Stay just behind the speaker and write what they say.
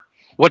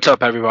What's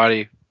up,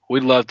 everybody?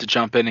 We'd love to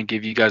jump in and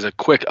give you guys a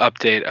quick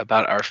update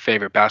about our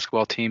favorite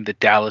basketball team, the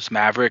Dallas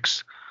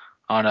Mavericks,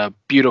 on a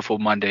beautiful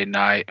Monday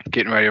night.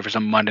 Getting ready for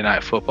some Monday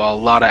Night Football.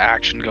 A lot of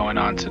action going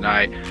on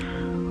tonight.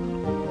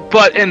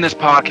 But in this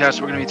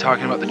podcast, we're going to be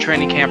talking about the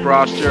training camp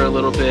roster a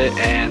little bit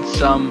and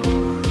some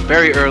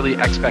very early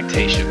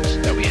expectations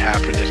that we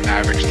have for this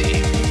Mavericks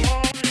team.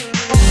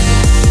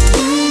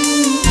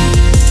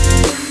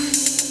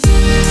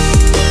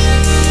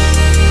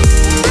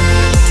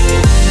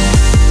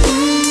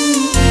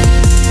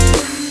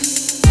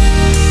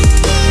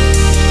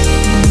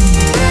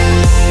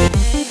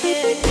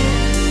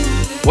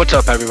 What's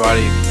up,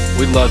 everybody?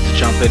 We'd love to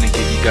jump in and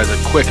give you guys a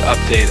quick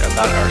update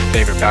about our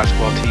favorite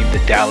basketball team,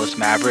 the Dallas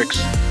Mavericks,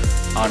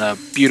 on a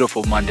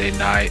beautiful Monday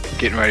night.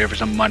 Getting ready for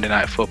some Monday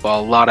Night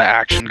Football. A lot of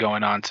action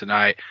going on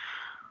tonight.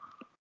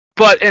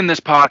 But in this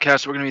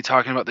podcast, we're going to be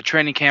talking about the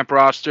training camp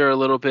roster a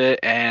little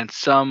bit and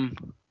some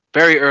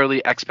very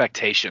early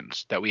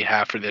expectations that we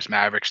have for this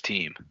Mavericks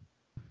team.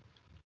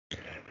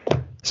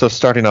 So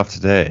starting off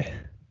today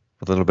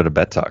with a little bit of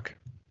bet talk.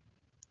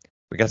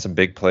 We got some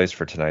big plays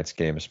for tonight's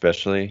game,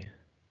 especially.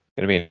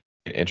 Going to be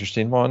an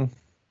interesting one.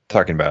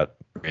 Talking about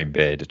Green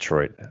Bay,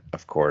 Detroit,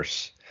 of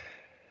course.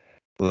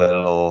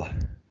 Little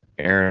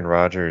Aaron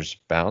Rodgers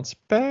bounce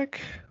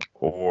back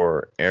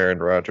or Aaron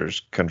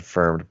Rodgers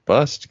confirmed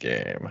bust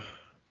game.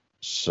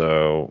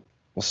 So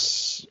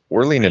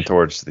we're leaning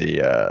towards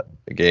the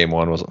game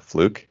one was a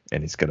fluke,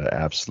 and he's going to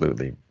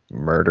absolutely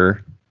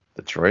murder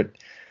Detroit.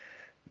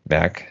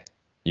 Mac,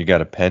 you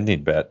got a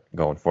pending bet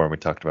going for him. We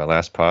talked about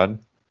last pod.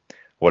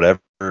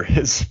 Whatever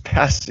his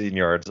passing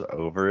yards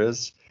over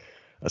is,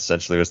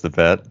 essentially was the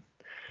bet.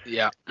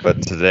 Yeah.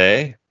 But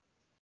today,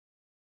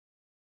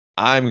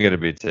 I'm going to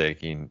be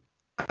taking,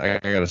 I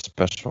got a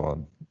special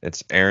one.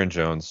 It's Aaron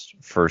Jones'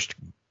 first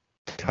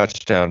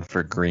touchdown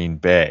for Green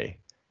Bay,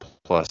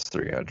 plus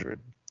 300.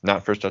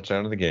 Not first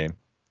touchdown of the game,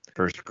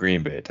 first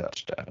Green Bay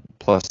touchdown,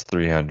 plus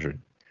 300.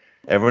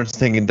 Everyone's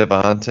thinking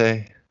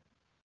Devontae,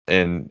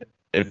 and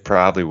it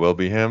probably will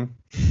be him.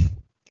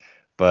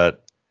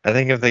 But I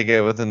think if they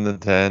get within the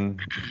 10,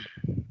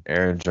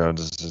 Aaron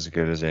Jones is as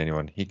good as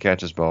anyone. He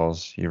catches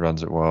balls. He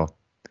runs it well.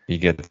 He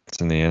gets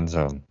in the end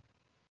zone.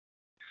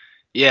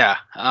 Yeah.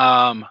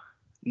 Now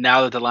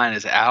that the line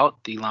is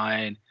out, the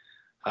line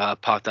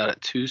popped out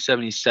at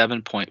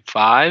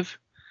 277.5.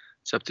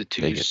 It's up to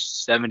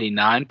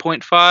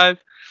 279.5.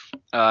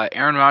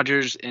 Aaron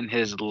Rodgers, in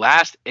his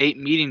last 8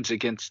 meetings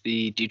against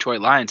the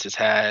Detroit Lions, has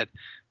had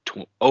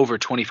over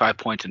 25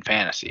 points in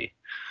fantasy.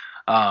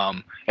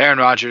 Aaron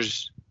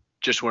Rodgers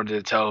just wanted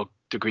to tell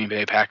the Green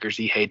Bay Packers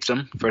he hates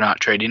them for not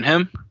trading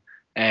him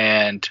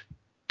and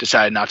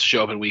decided not to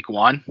show up in week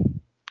 1.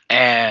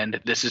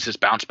 And this is his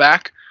bounce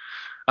back.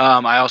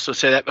 I also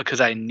say that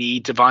because I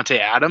need Davante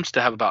Adams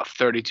to have about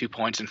 32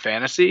 points in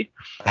fantasy.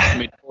 Let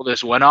me pull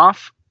this one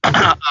off.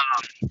 So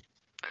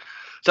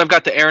I've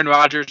got the Aaron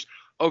Rodgers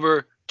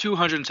over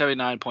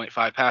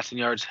 279.5 passing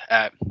yards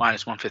at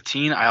minus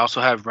 115. I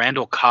also have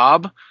Randall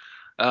Cobb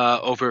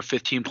over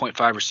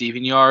 15.5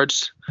 receiving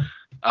yards.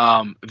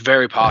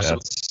 Very possible.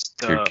 That's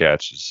 2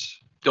 catches.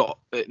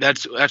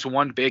 That's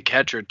one big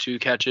catch or 2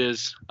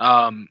 catches.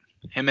 Him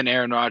and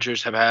Aaron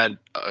Rodgers have had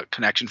a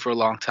connection for a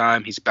long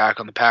time. He's back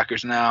on the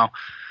Packers now.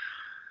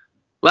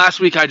 Last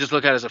week, I just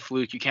look at it as a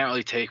fluke. You can't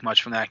really take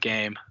much from that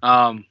game.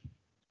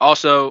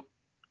 Also,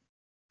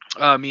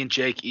 me and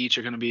Jake each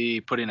are going to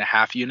be putting a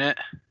half unit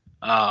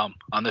on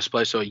this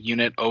play, so a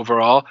unit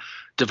overall.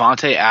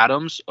 Davante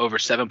Adams over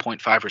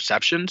 7.5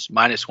 receptions,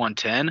 minus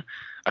 110.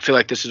 I feel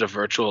like this is a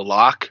virtual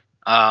lock.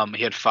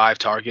 He had 5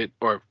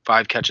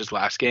 catches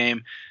last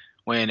game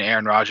when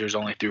Aaron Rodgers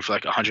only threw for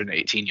like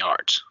 118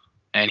 yards,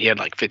 and he had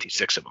like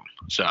 56 of them.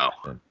 So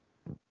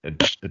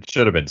it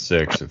should have been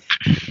 6 if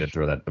he didn't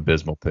throw that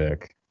abysmal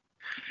pick.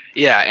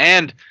 Yeah,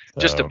 and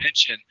just to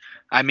mention,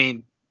 I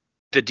mean,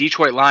 the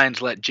Detroit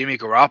Lions let Jimmy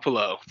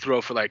Garoppolo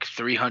throw for like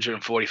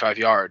 345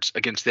 yards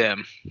against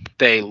them.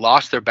 They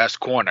lost their best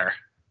corner,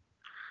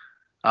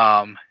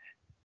 and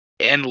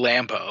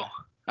Lambeau.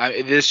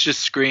 This just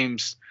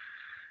screams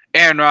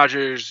Aaron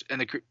Rodgers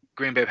and the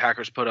Green Bay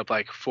Packers put up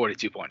like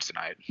 42 points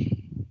tonight,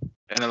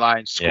 and the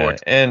Lions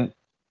scored. Yeah, and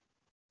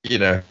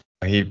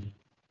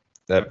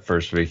that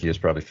first week he was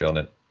probably feeling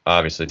it.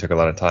 Obviously, took a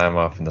lot of time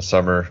off in the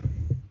summer.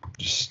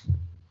 Just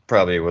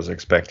probably was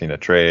expecting a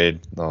trade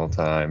the whole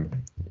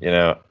time.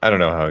 I don't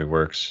know how he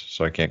works,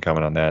 so I can't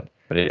comment on that.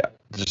 But he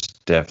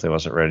just definitely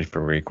wasn't ready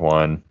for week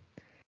 1.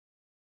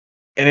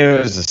 And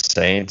it was the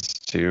Saints,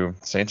 too.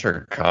 Saints are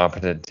a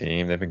competent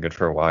team. They've been good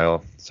for a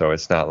while. So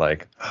it's not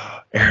like,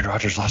 Aaron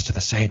Rodgers lost to the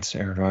Saints.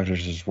 Aaron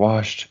Rodgers is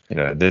washed.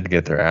 It did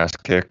get their ass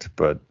kicked,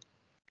 but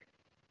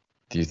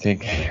do you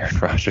think Aaron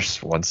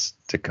Rodgers wants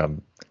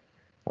to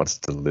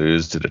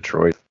lose to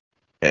Detroit?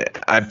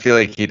 I feel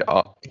like he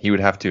would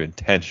have to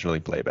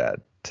intentionally play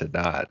bad to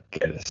not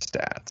get his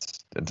stats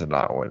and to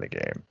not win the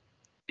game.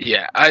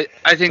 Yeah, I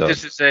think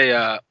this is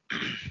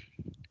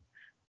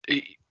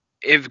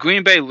if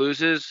Green Bay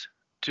loses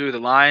to the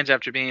Lions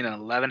after being an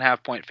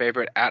 11.5 point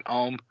favorite at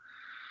home,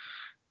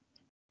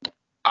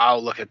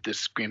 I'll look at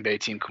this Green Bay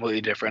team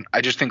completely different.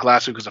 I just think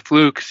last week was a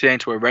fluke.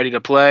 Saints were ready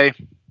to play,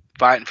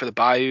 fighting for the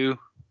Bayou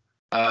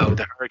with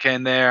the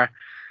hurricane there.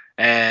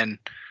 And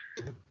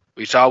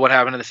we saw what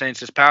happened to the Saints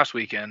this past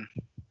weekend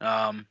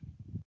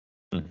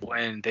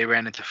when they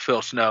ran into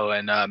Phil Snow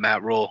and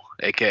Matt Rule,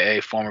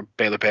 a.k.a. former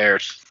Baylor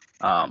Bears.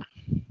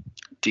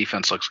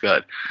 Defense looks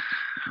good.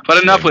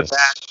 But enough with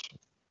that.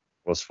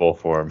 Was full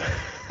form.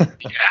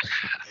 Yeah.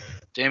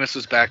 Jameis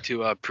was back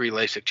to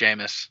pre-LASIK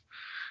Jameis.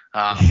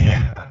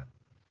 Yeah.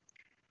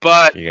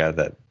 But you got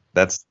that.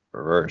 That's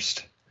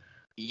reversed.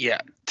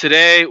 Yeah.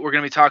 Today we're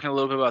going to be talking a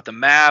little bit about the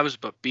Mavs,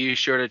 but be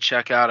sure to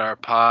check out our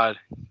pod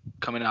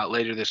coming out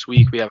later this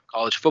week. We have a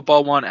college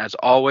football one, as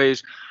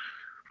always,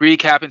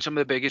 recapping some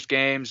of the biggest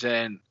games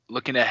and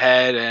looking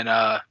ahead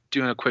and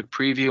doing a quick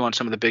preview on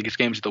some of the biggest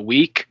games of the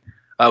week.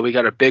 We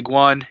got a big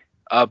one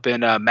up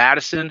in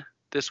Madison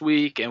this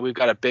week, and we've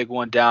got a big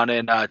one down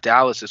in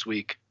Dallas this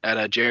week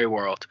at Jerry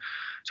World.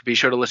 So be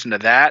sure to listen to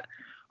that.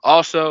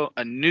 Also,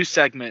 a new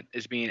segment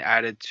is being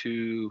added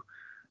to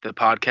the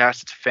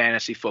podcast. It's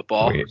fantasy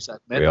football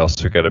segment. We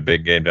also got a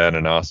big game down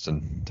in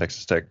Austin,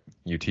 Texas Tech,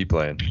 UT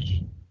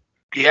playing.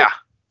 Yeah,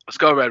 let's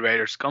go Red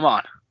Raiders. Come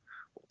on.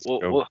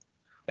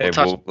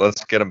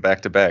 Let's get them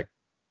back to back.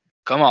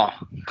 Come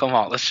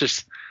on. Let's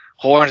just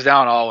horns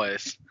down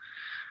always.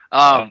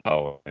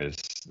 Always.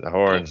 The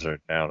horns are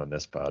down in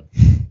this pod.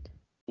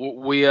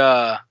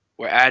 We're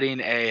adding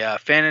a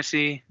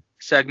fantasy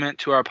segment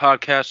to our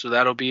podcast, so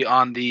that'll be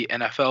on the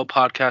NFL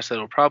podcast.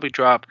 That'll probably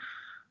drop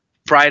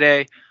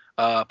Friday,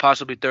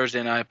 possibly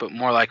Thursday night, but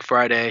more like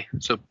Friday.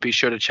 So be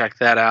sure to check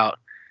that out.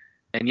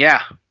 And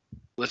yeah,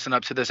 listen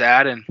up to this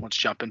ad and let's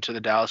jump into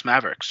the Dallas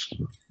Mavericks.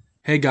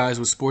 Hey guys,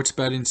 with sports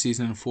betting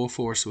season in full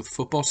force with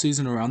football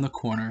season around the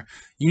corner,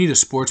 you need a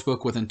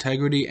sportsbook with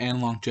integrity and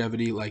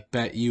longevity like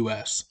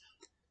BetUS.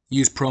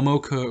 Use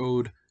promo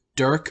code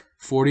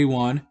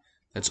DIRK41,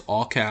 that's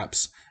all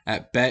caps,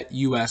 at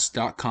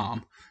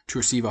betus.com to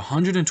receive a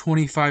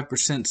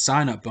 125%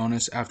 sign-up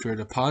bonus after a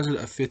deposit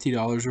of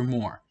 $50 or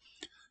more.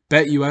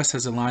 BetUS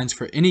has lines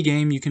for any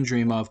game you can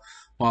dream of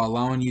while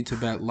allowing you to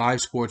bet live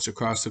sports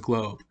across the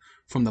globe.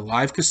 From the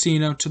live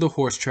casino to the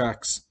horse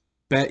tracks,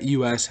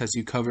 BetUS has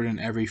you covered in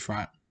every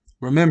front.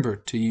 Remember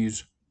to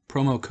use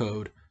promo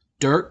code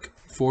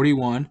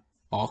DIRK41,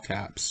 all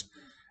caps,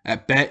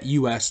 at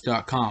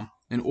betus.com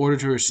in order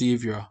to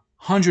receive your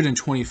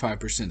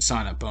 125%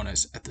 sign-up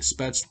bonus at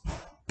the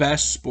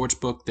best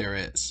sportsbook there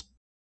is.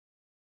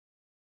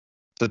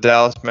 The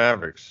Dallas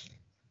Mavericks.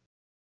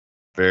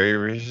 Very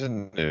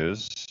recent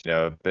news.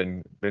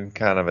 Been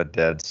kind of a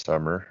dead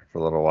summer for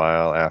a little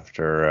while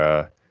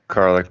after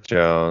Carlick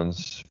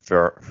Jones,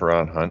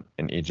 Ferron Hunt,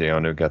 and EJ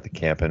Onu got the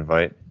camp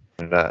invite.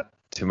 Not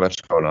too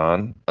much going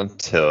on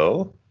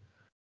until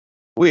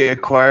we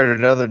acquired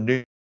another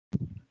new.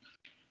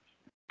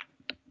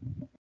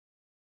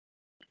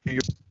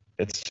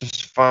 It's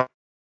just fun.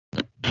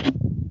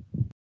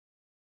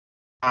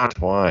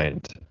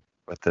 Entwined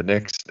with the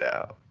Knicks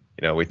now.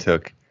 We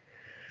took,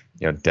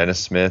 Dennis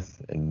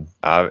Smith and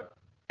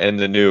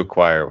the new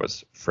acquire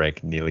was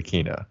Frank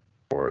Ntilikina.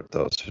 For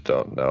those who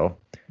don't know,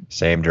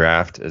 same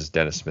draft as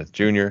Dennis Smith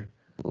Jr.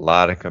 A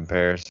lot of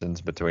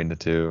comparisons between the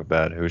two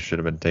about who should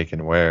have been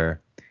taken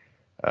where.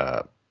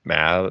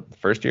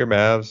 First year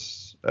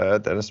Mavs,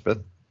 Dennis Smith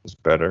was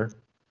better,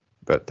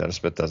 but Dennis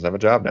Smith doesn't have a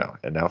job now,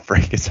 and now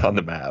Frank is on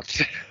the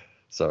Mavs.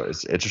 So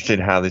it's interesting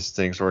how these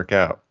things work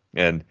out.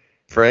 And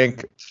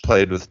Frank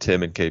played with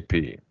Tim and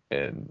KP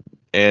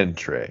and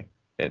Trey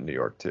in New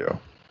York too.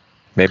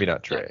 Maybe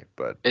not Trey,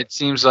 but it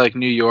seems like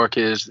New York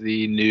is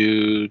the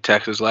new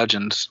Texas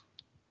Legends,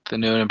 the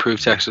new and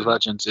improved Texas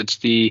Legends. It's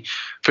the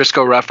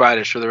Frisco Rough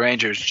Riders for the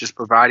Rangers, just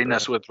providing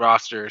us with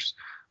rosters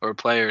or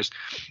players.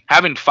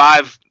 Having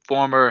 5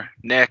 former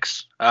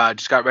Knicks,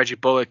 just got Reggie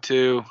Bullock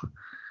too.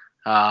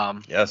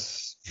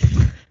 Yes.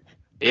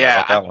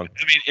 Yeah, that one.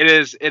 I mean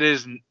it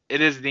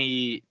is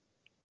the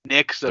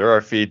Knicks. They're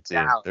our feed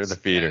team. Dallas. They're the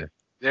feeder.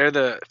 They're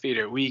the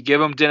feeder. We give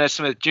them Dennis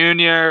Smith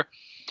Jr.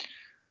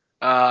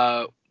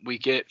 We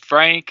get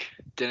Frank.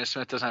 Dennis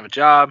Smith doesn't have a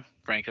job.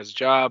 Frank has a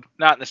job.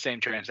 Not in the same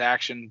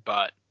transaction,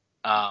 but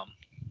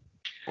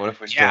what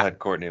if we still had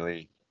Courtney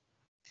Lee?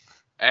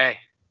 Hey,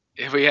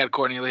 if we had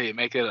Courtney Lee,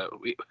 make it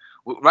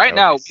right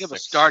now we have a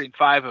starting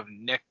 5 of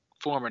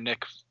former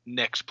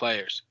Knicks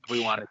players if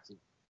we wanted to.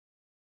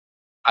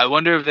 I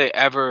wonder if they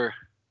ever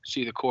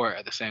see the court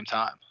at the same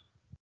time.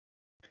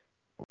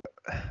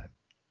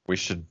 We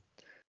should,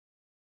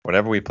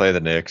 whenever we play the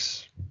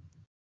Knicks,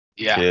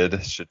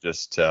 kid should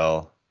just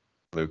tell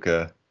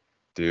Luka,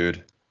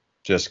 dude,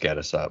 just get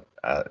us up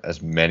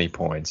as many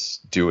points,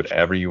 do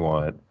whatever you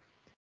want,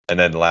 and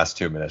then the last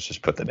 2 minutes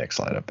just put the Knicks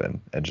lineup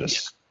in and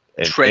just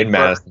in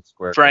Madison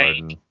Square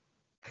Garden.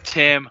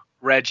 Tim,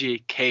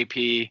 Reggie,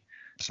 KP.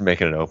 Just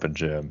make it an open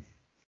gym.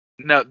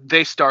 No,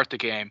 they start the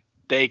game.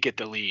 They get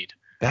the lead.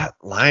 That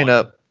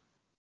lineup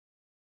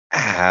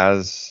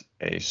has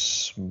a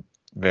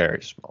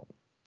very small.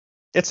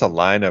 It's a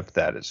lineup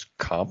that is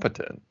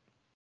competent.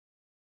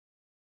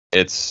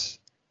 It's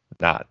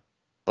not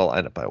the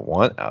lineup I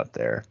want out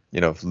there.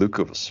 If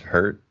Luka was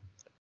hurt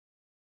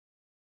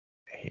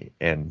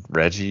and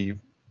Reggie,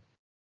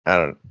 I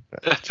don't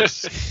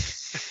just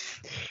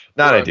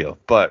not ideal.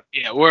 But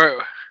yeah,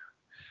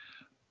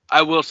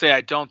 I will say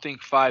I don't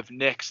think 5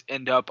 Knicks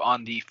end up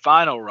on the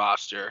final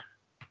roster,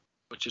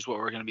 which is what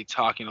we're going to be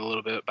talking a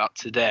little bit about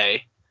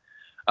today.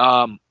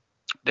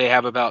 They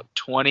have about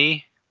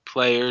 20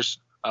 players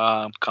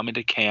coming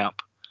to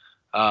camp.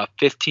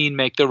 15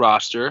 make the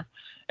roster,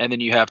 and then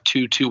you have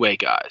 2 two-way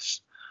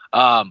guys.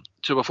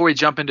 So before we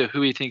jump into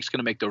who you think is going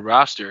to make the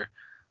roster,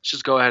 let's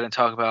just go ahead and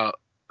talk about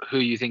who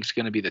you think is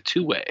going to be the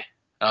two-way.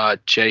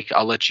 Jake,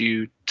 I'll let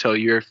you tell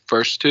your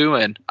first 2,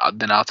 and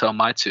then I'll tell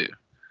my 2.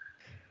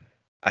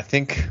 I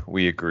think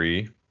we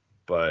agree,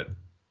 but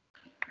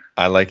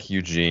I like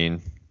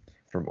Eugene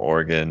from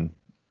Oregon.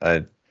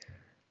 I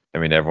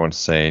mean, everyone's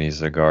saying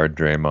he's a guard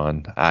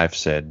Draymond. I've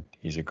said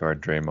he's a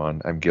guard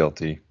Draymond. I'm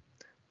guilty,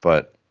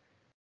 but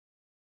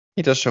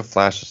he does show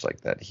flashes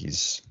like that.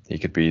 He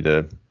could be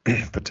the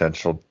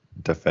potential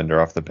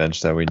defender off the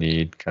bench that we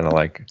need, kind of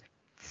like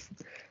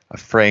a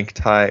Frank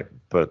type,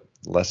 but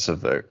less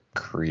of a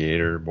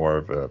creator, more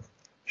of a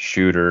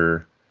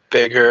shooter,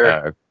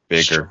 Bigger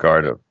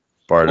guard.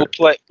 We'll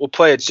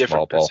play a different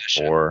small ball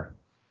position. 4.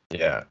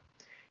 Yeah,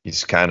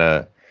 he's kind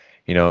of,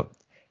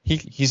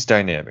 he's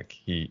dynamic.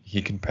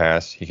 He can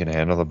pass. He can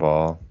handle the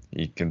ball.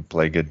 He can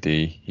play good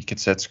D. He can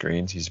set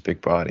screens. He's a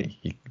big body.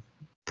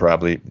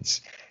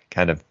 He's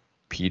kind of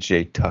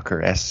PJ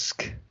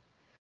Tucker-esque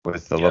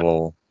with a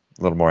little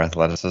more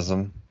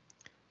athleticism,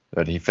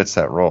 but he fits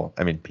that role.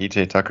 I mean,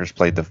 PJ Tucker's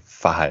played the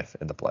 5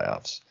 in the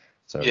playoffs,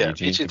 so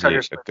Eugene could be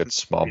a good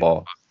small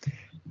ball,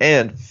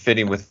 and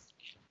fitting with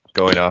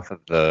going off of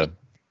the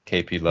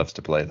KP loves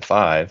to play the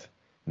 5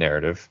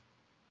 narrative.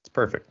 It's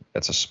perfect.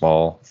 It's a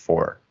small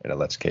 4, and it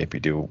lets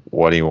KP do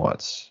what he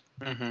wants.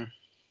 Mm-hmm.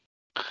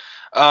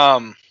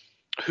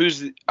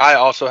 I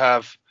also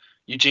have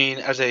Eugene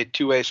as a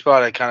two-way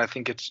spot. I kind of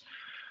think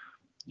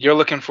you're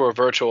looking for a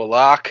virtual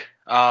lock,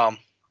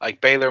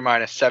 like Baylor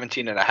minus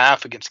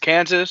 17.5 against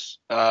Kansas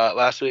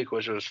last week,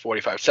 which was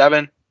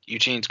 45-7.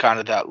 Eugene's kind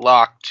of that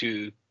lock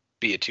to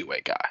be a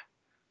two-way guy.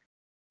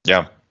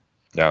 Yeah.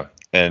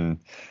 And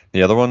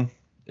the other one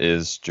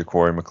is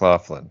Ja'Cory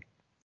McLaughlin.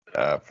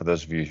 For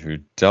those of you who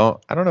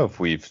don't, I don't know if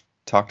we've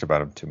talked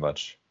about him too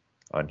much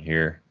on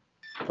here,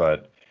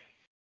 but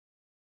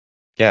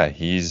yeah,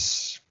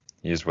 he's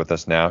with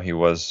us now. He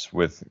was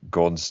with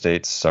Golden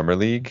State's Summer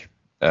League.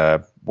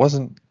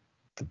 Wasn't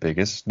the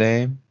biggest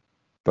name,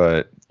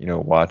 but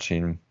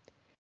watching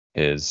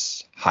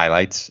his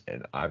highlights,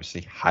 and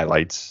obviously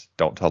highlights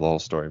don't tell the whole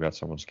story about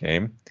someone's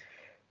game,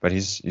 but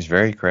he's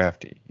very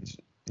crafty.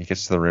 He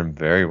gets to the rim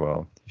very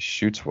well. He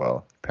shoots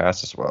well,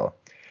 passes well.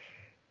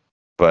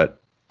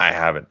 But I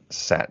haven't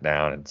sat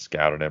down and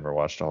scouted him or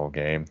watched the whole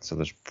game, so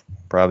there's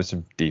probably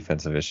some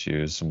defensive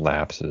issues, some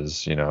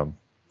lapses.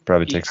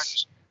 Probably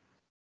takes.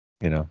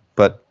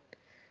 But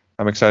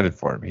I'm excited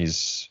for him.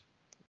 He's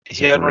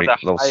he had one of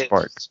the little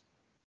spark.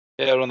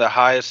 He had one of the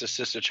highest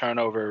assist to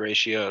turnover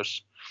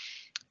ratios,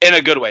 in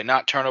a good way,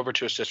 not turnover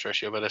to assist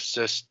ratio, but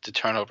assist to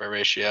turnover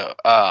ratio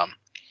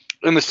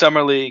in the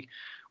Summer League,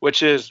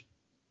 which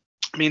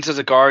means as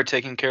a guard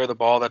taking care of the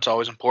ball, that's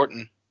always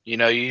important. You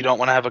don't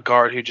want to have a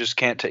guard who just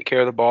can't take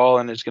care of the ball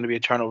and is going to be a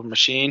turnover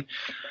machine.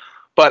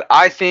 But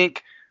I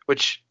think,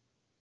 which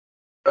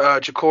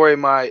Ja'Cory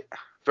might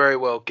very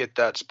well get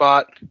that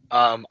spot.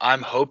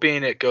 I'm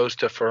hoping it goes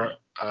to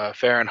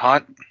Farron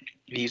Hunt.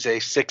 He's a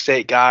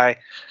 6'8" guy,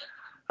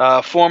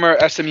 former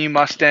SMU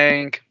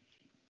Mustang,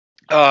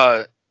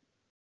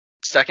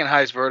 second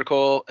highest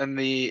vertical in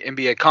the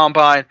NBA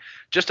Combine,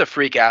 just a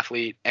freak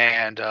athlete.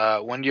 And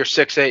when you're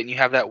 6'8" and you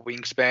have that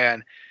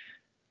wingspan,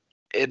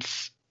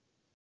 it's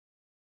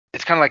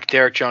kind of like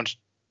Derrick Jones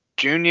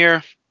Jr.,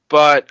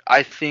 but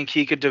I think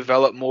he could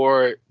develop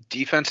more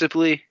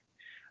defensively.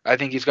 I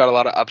think he's got a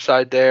lot of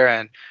upside there,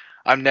 and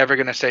I'm never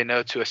going to say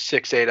no to a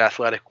 6'8"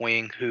 athletic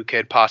wing who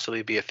could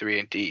possibly be a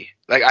 3-and-D.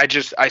 Like,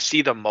 I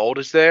see the mold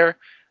is there.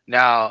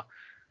 Now,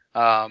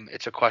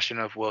 it's a question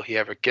of will he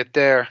ever get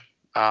there?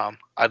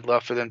 I'd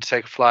love for them to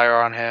take a flyer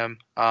on him.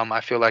 I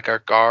feel like our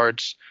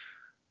guards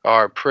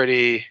are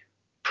pretty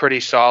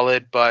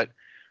solid, but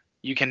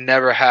you can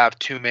never have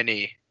too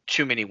many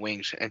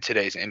wings in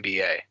today's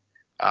NBA.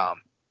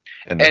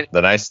 And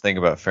the nice thing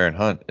about Farron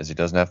Hunt is he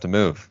doesn't have to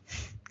move.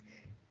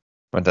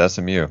 Went to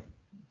SMU,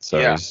 so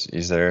yeah.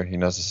 He's there. He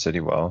knows the city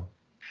well.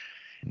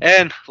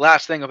 And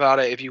last thing about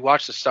it, if you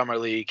watch the Summer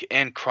League,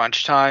 in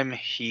crunch time,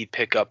 he'd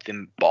pick up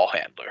the ball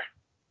handler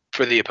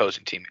for the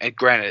opposing team. And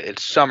granted,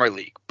 it's Summer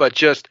League, but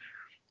just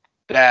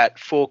that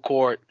full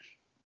court,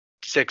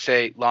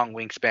 6'8", long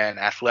wingspan,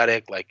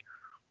 athletic,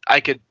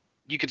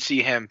 you could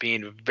see him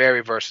being very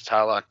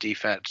versatile on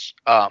defense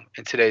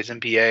in today's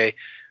NBA,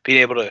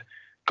 being able to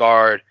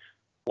guard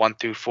 1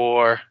 through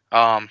 4.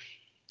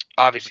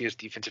 Obviously, his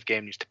defensive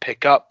game needs to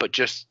pick up, but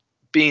just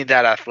being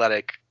that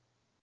athletic,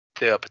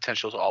 the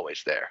potential is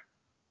always there.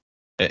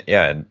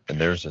 Yeah, and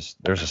there's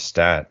a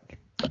stat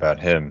about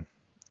him.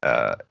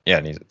 Yeah,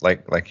 and he's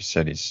like you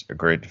said, he's a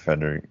great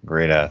defender,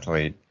 great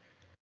athlete.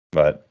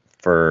 But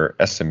for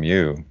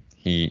SMU,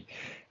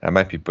 I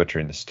might be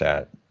butchering the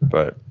stat,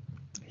 but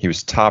he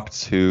was top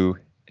 2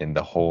 in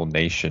the whole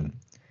nation,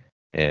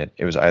 and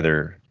it was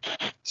either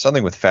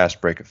something with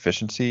fast break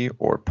efficiency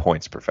or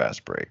points per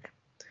fast break.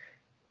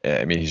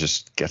 I mean, he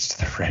just gets to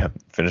the rim,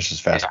 finishes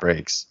fast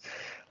breaks.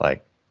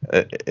 Like,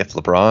 if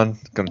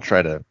LeBron gonna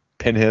try to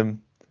pin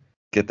him,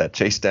 get that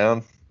chase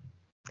down,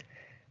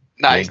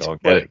 Nice. he ain't gonna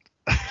get it.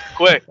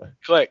 Quick.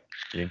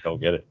 He ain't gonna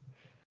get it.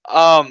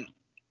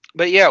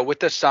 But yeah, with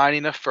the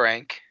signing of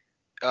Frank,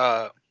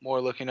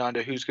 more looking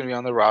onto who's going to be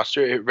on the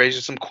roster, it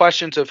raises some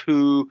questions of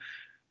who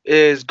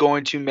is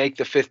going to make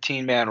the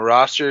 15-man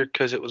roster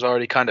because it was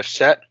already kind of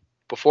set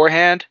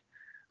beforehand.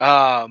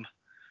 For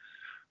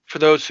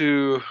those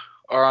who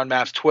are on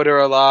Matt's Twitter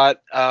a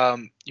lot,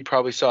 you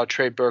probably saw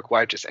Trey Burke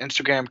wipe his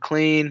Instagram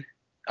clean.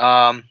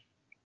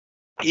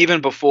 Even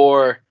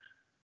before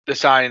the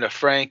signing of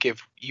Frank,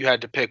 if you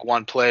had to pick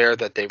one player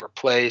that they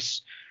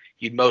replace,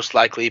 you'd most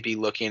likely be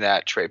looking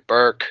at Trey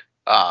Burke,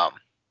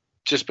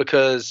 just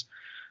because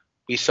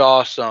we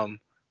saw some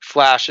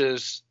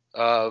flashes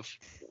of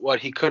what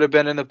he could have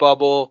been in the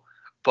bubble,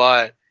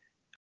 but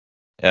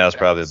yeah, that's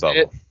probably the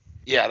bubble.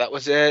 Yeah, that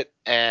was it,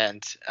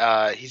 and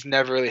he's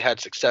never really had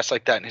success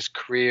like that in his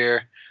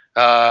career.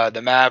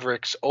 The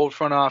Mavericks' old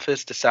front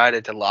office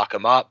decided to lock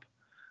him up,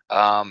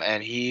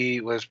 and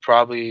he was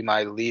probably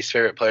my least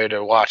favorite player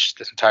to watch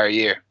this entire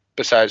year,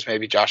 besides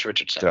maybe Josh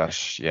Richardson.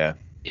 Yeah.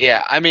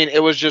 Yeah, I mean,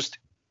 it was just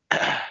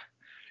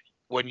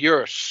when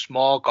you're a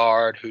small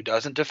guard who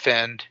doesn't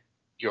defend,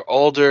 you're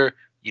older,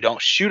 you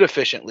don't shoot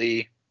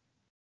efficiently,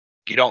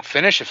 you don't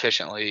finish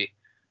efficiently.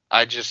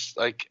 I'd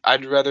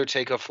rather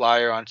take a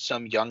flyer on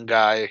some young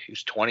guy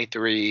who's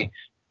 23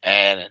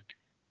 and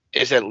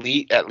is at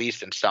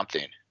least in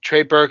something.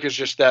 Trey Burke is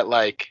just that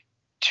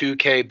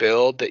 2K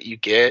build that you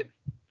get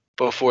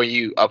before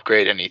you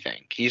upgrade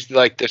anything. He's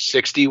like the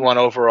 61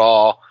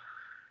 overall,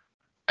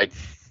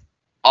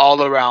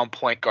 all around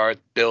point guard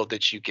build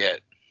that you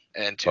get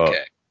in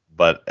 2K.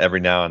 But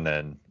every now and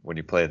then, when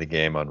you play the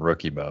game on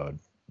rookie mode,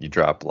 you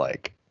drop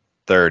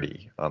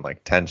 30 on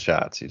 10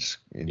 shots. You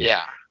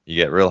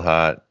get real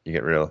hot. You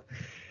get real,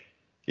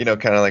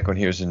 kind of like when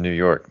he was in New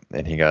York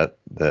and he got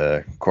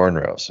the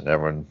cornrows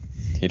and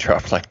he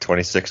dropped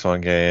 26 one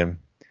game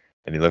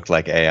and he looked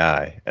like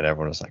AI and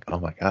everyone was like, oh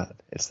my God,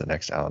 it's the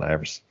next Allen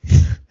Iverson.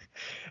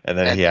 And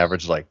then he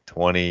averaged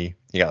 20.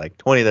 He got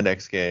 20 the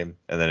next game,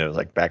 and then it was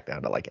back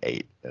down to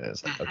 8. And it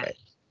was okay,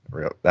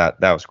 that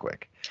was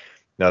quick.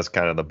 That was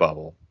kind of the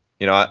bubble.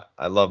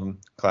 I love him,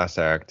 class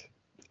act,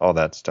 all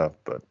that stuff,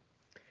 but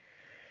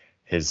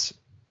it's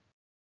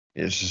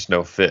just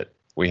no fit.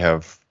 We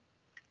have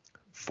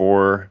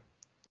 4.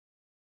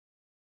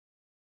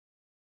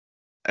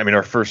 I mean,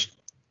 our first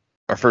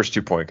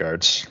 2 point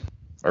guards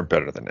are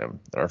better than him,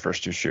 and our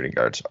first 2 shooting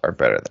guards are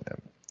better than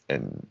him.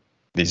 And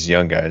these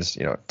young guys,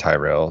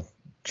 Tyrell,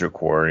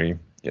 Jaquari,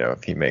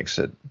 if he makes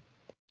it,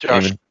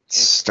 even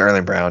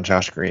Sterling Brown,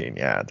 Josh Green,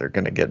 yeah, they're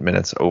going to get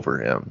minutes over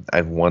him.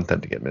 I want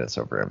them to get minutes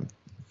over him.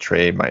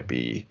 Trey he'd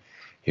be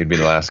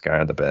the last guy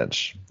on the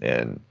bench,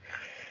 and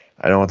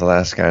I don't want the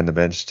last guy on the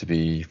bench to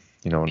be,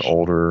 an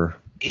older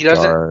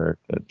guard.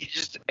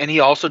 And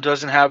he also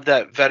doesn't have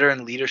that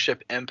veteran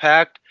leadership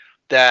impact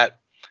that,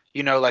 a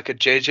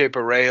JJ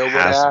Barea would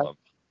have.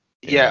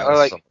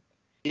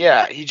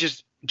 He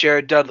just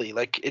Jared Dudley.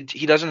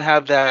 He doesn't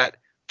have that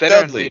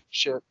veteran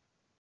leadership.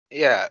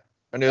 Yeah.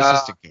 A new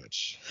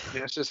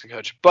assistant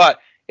coach. But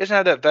he doesn't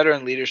have that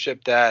veteran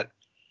leadership that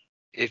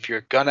if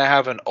you're going to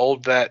have an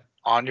old vet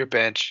on your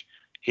bench,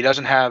 he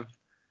doesn't have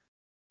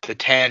the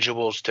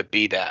tangibles to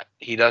be that.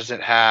 He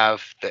doesn't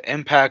have the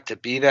impact to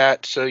be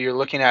that. So you're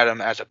looking at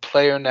him as a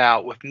player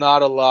now with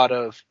not a lot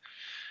of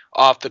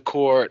off the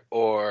court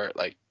or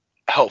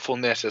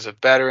helpfulness as a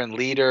veteran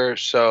leader.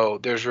 So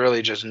there's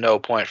really just no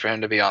point for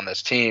him to be on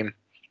this team,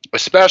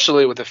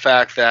 especially with the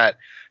fact that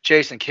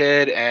Jason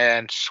Kidd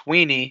and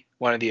Sweeney,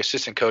 one of the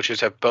assistant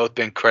coaches, have both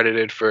been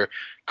credited for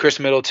Chris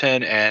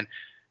Middleton and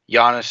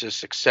Giannis's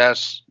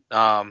success.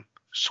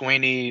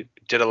 Sweeney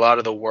did a lot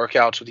of the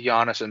workouts with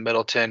Giannis and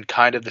Middleton,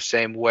 kind of the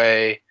same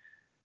way.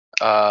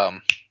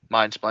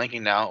 Mine's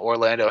blanking now.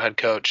 Orlando head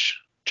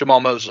coach Jamal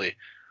Mosley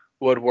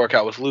would work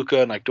out with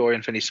Luka and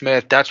Dorian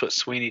Finney-Smith. That's what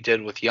Sweeney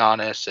did with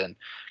Giannis and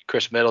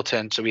Chris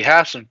Middleton. So we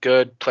have some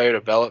good player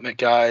development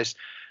guys.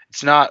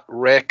 It's not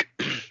Rick.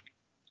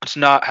 It's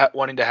not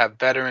wanting to have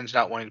veterans,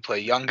 not wanting to play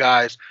young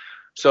guys.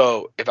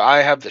 So if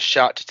I have the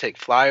shot to take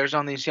flyers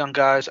on these young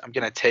guys, I'm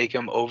going to take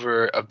them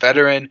over a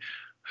veteran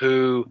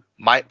who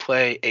might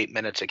play 8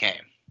 minutes a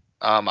game.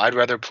 I'd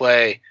rather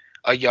play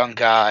a young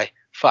guy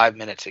 5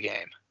 minutes a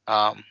game.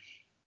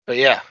 But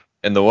yeah.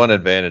 And the one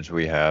advantage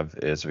we have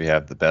is we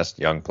have the best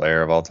young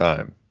player of all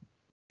time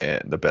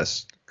and the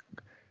best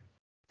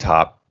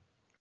top,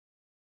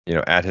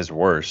 at his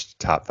worst,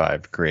 top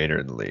 5 creator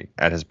in the league.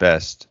 At his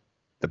best,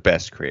 the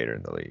best creator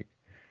in the league.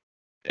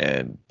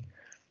 And,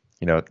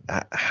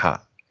 I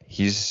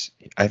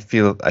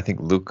think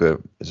Luka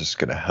is just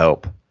going to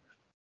help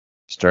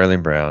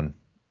Sterling Brown,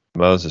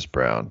 Moses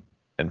Brown,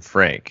 and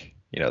Frank.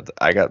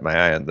 I got my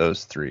eye on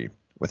those three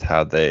with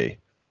how they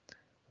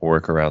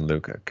work around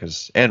Luka,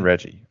 and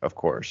Reggie, of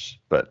course.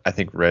 But I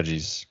think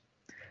Reggie's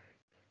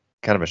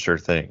kind of a sure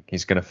thing.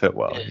 He's going to fit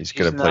well. Yeah, He's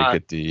going to play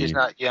good D. He's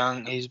not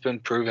young. He's been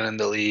proven in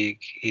the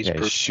league. He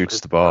shoots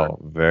the ball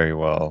very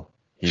well.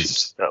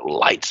 Shoots the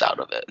lights out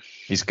of it.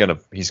 He's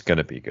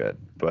gonna be good.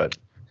 But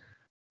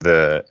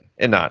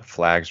and not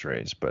flags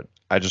raised, but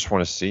I just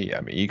want to see.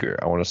 I'm eager.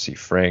 I want to see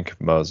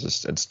Frank,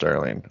 Moses, and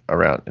Sterling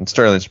around. And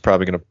Sterling's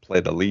probably going to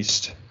play the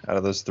least out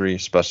of those three,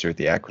 especially with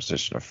the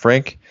acquisition of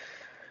Frank.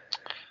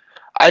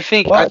 I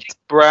think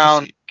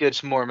Brown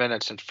gets more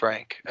minutes than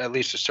Frank, at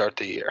least to start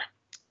the year.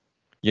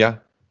 Yeah,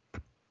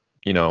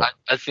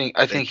 I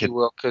think he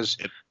will, because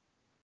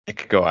it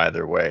could go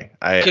either way.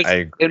 I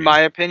agree. In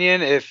my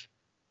opinion, if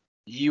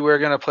you were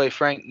gonna play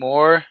Frank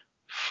more,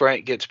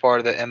 Frank gets part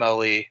of the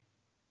MLE,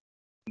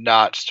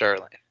 not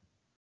Sterling.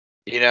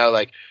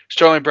 Like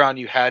Sterling Brown,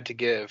 you had to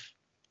give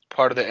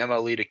part of the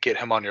MLE to get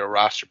him on your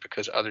roster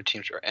because other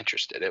teams were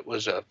interested. It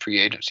was a free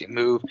agency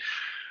move.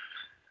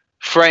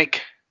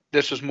 Frank,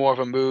 this was more of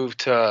a move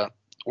to,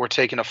 we're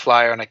taking a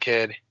flyer on a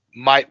kid.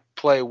 Might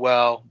play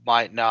well,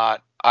 might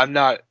not.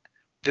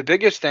 The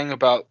biggest thing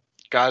about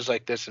guys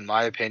like this, in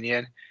my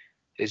opinion,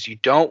 is you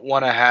don't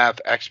want to have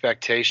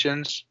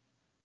expectations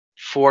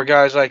for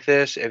guys like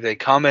this. If they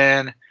come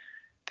in,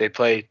 they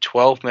play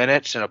 12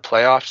 minutes in a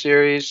playoff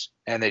series,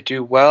 and they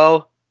do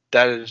well,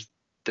 that is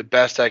the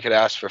best I could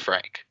ask for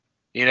Frank.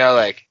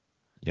 Yeah,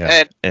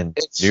 and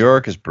New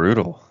York is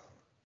brutal.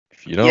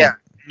 If you don't,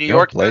 New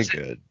York play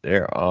good,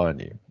 they're on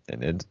you,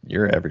 and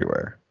you're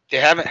everywhere. They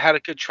haven't had a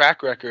good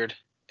track record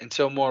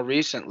until more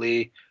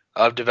recently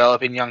of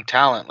developing young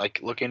talent.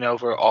 Like, looking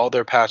over all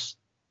their past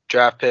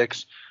draft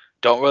picks,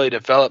 don't really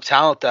develop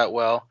talent that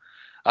well.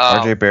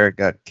 RJ Barrett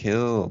got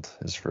killed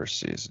his first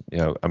season.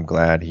 I'm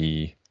glad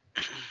he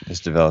is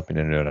developing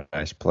into a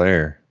nice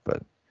player,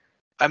 but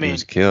he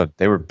was killed.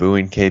 They were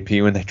booing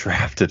KP when they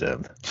drafted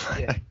him.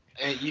 Yeah.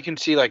 And you can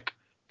see, like,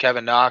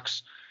 Kevin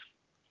Knox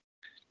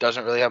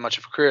doesn't really have much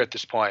of a career at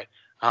this point.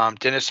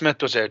 Dennis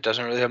Smith was there,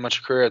 doesn't really have much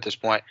of a career at this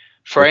point.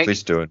 Frank,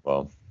 Quickley's doing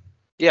well.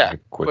 Yeah,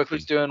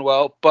 Quickley's doing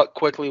well, but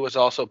Quickley was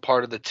also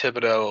part of the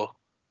Thibodeau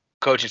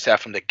coaching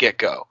staff from the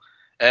get-go.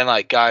 And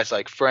like guys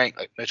like Frank,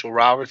 like Mitchell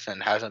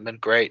Robertson, hasn't been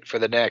great for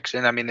the Knicks.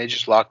 And they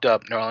just locked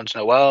up Nerlens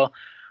Noel,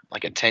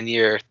 like a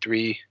 10-year,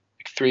 3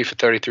 for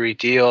 33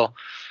 deal.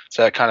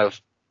 So that kind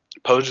of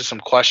poses some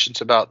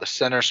questions about the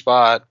center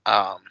spot.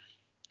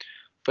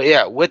 But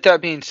yeah, with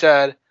that being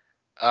said,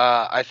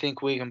 I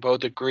think we can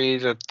both agree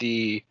that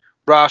the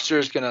roster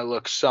is going to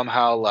look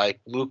somehow like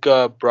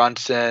Luka,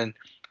 Brunson,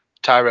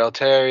 Tyrell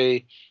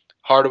Terry,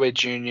 Hardaway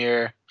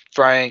Jr.,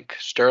 Frank,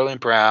 Sterling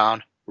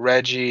Brown,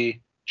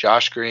 Reggie,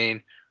 Josh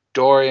Green,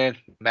 Dorian,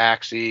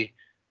 Maxey,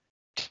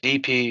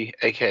 DP,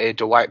 a.k.a.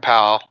 Dwight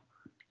Powell,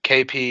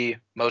 KP,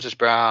 Moses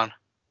Brown,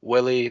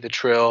 Willie, the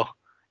Trill,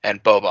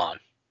 and Boban.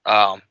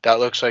 That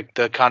looks like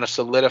the kind of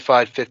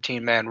solidified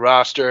 15-man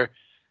roster.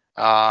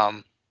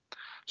 So,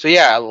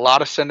 yeah, a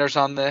lot of centers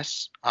on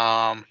this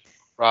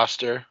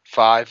roster,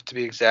 5 to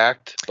be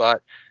exact.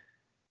 But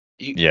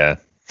yeah.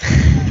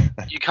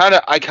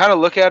 I kind of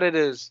look at it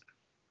as,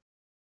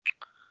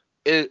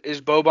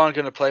 is Boban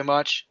going to play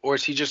much, or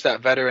is he just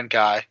that veteran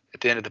guy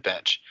at the end of the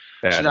bench?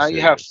 So now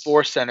you have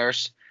 4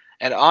 centers,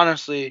 and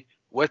honestly,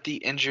 with the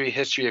injury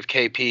history of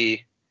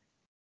KP,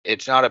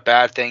 it's not a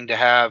bad thing to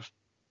have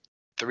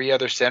 3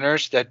 other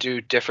centers that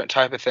do different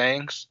type of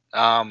things.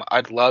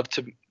 I'd love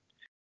to,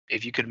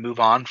 if you could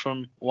move on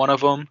from one of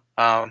them,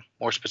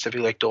 more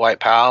specifically like Dwight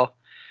Powell,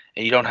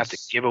 and you don't have to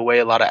give away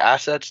a lot of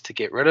assets to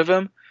get rid of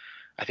him.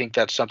 I think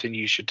that's something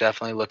you should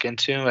definitely look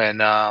into.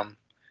 And,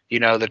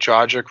 the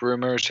Dragic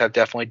rumors have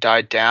definitely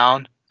died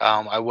down.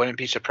 I wouldn't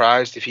be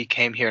surprised if he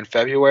came here in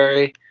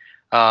February.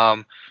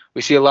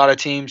 We see a lot of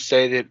teams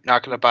say they're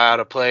not going to buy out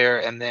a player,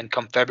 and then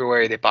come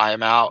February, they buy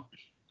him out.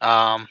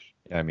 I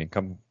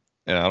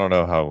don't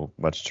know how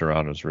much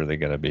Toronto's really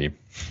going to be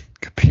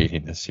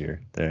competing this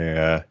year.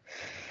 They,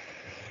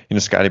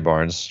 Scotty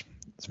Barnes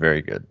is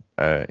very good.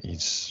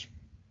 He's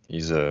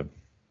a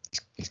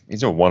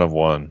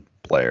one-of-one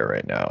player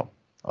right now,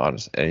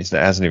 honestly, and he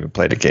hasn't even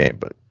played a game.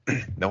 But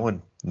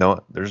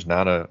there's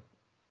not a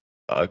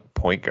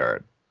point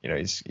guard.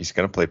 He's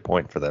going to play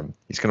point for them.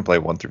 He's going to play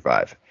 1 through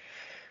 5.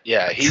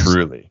 Yeah, he's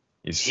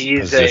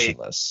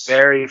positionless. A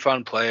very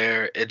fun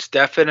player. It's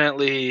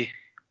definitely,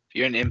 if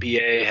you're an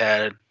NBA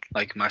head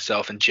like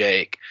myself and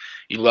Jake,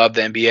 you love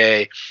the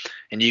NBA,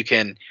 and you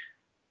can,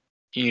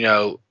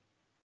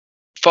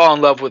 fall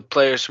in love with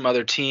players from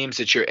other teams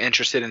that you're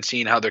interested in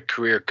seeing how their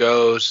career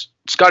goes.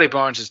 Scotty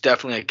Barnes is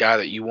definitely a guy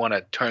that you want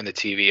to turn the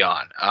TV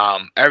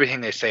on.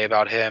 Everything they say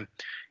about him,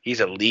 he's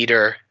a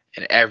leader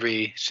in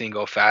every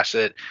single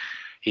facet.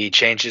 He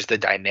changes the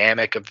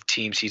dynamic of the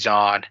teams he's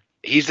on.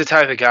 He's the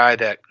type of guy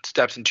that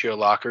steps into your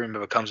locker room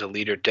and becomes a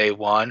leader day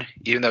one,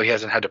 even though he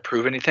hasn't had to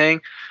prove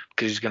anything,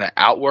 because he's going to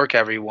outwork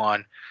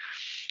everyone.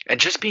 And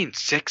just being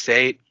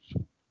 6'8",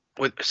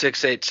 with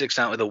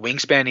 6'9", with the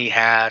wingspan he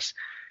has,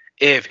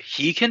 if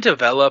he can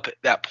develop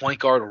that point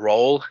guard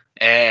role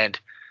and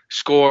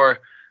score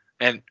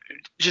and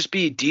just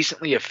be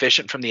decently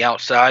efficient from the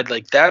outside,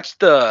 like that's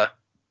a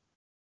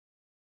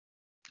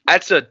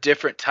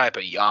different type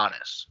of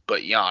Giannis,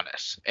 but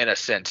Giannis in a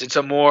sense. It's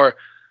a more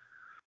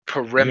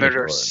perimeter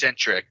Unicorn.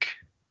 centric,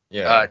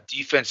 Yeah.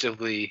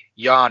 defensively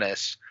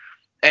Giannis,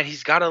 and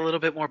he's got a little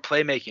bit more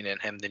playmaking in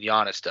him than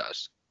Giannis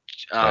does.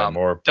 Yeah,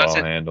 more ball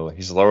handle.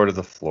 He's lower to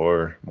the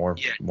floor,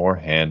 more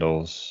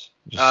handles.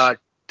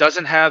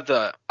 Doesn't have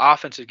the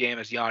offensive game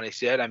as Giannis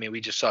did. I mean,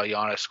 we just saw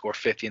Giannis score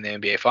 50 in the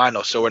NBA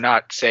Finals, so we're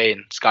not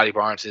saying Scotty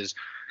Barnes is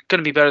going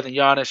to be better than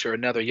Giannis or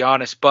another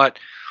Giannis, but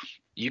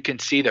you can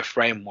see the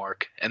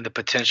framework and the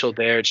potential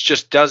there. It's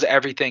just, does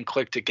everything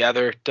click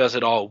together? Does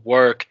it all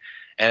work?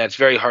 And it's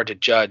very hard to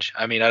judge.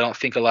 I mean, I don't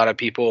think a lot of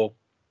people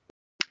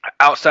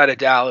outside of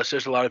Dallas,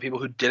 there's a lot of people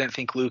who didn't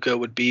think Luka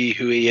would be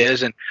who he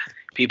is, and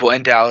people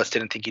in Dallas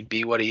didn't think he'd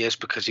be what he is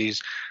because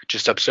he's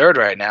just absurd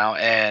right now.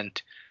 And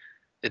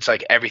it's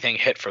like everything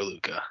hit for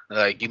Luka.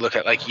 Like you look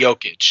at like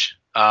Jokic.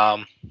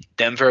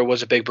 Denver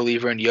was a big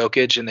believer in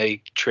Jokic, and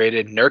they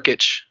traded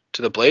Nurkic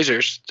to the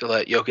Blazers to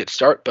let Jokic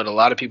start. But a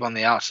lot of people on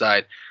the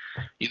outside,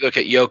 you look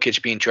at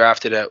Jokic being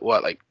drafted at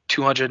like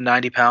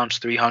 290 pounds,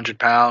 300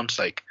 pounds,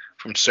 like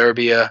from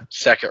Serbia,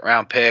 second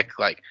round pick.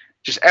 Like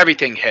just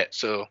everything hit.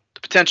 So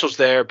the potential's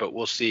there, but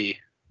we'll see.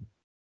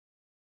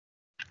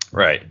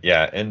 Right.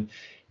 Yeah. And,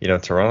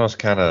 Toronto's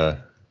kind of,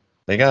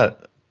 they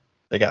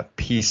got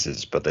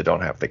pieces, but they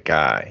don't have the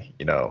guy.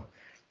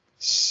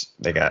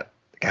 They got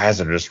guys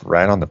that are just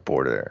right on the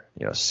border.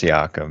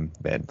 Siakam,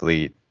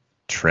 VanVleet,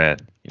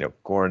 Trent.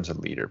 Gordon's a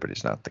leader, but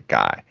he's not the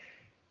guy.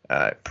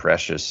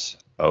 Precious,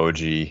 OG,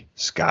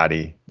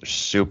 Scotty. They're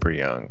super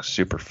young,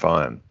 super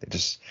fun.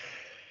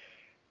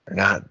 They're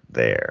not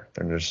there.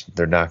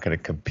 They're not going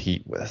to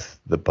compete with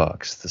the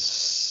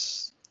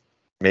Bucks.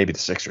 Maybe the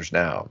Sixers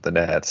now. The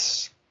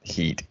Nets,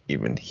 Heat.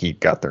 Even Heat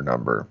got their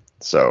number.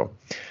 So.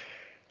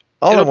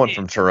 All I want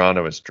from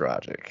Toronto is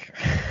Dragic.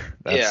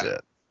 That's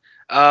it.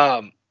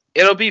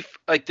 It'll be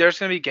like there's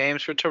going to be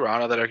games for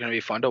Toronto that are going to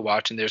be fun to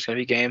watch, and there's going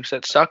to be games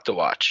that suck to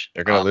watch.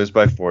 They're going to lose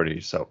by 40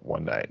 so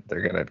one night.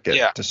 They're going to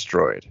get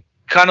destroyed.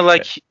 Kind of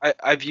like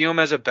I view them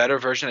as a better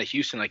version of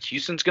Houston. Like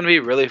Houston's going to be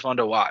really fun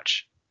to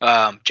watch.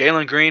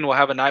 Jalen Green will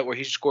have a night where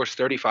he scores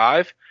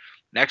 35.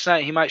 Next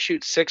night he might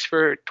shoot 6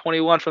 for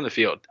 21 from the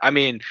field. I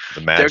mean,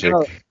 the Magic.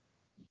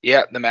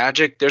 The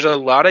Magic. There's a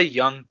lot of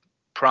young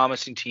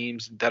promising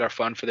teams that are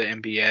fun for the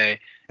NBA,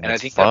 and I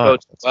think that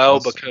bodes well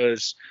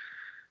because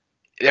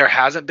there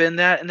hasn't been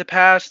that in the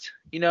past.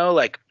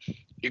 Like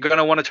you're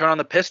gonna want to turn on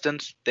the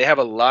Pistons. They have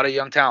a lot of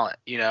young talent.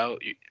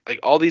 Like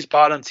all these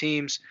bottom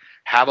teams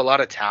have a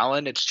lot of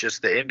talent. It's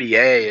just the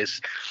NBA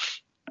is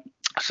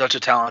such a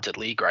talented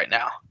league right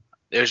now.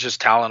 There's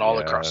just talent all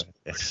across.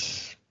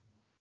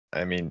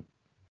 I mean,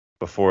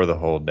 before the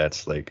whole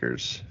Nets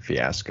Lakers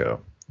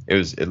fiasco, it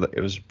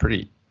was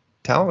pretty.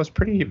 Talent was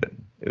pretty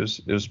even. It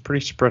was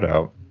pretty spread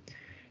out.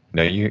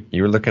 You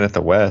were looking at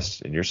the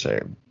West and you're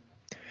saying,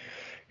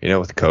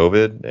 with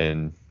COVID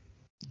and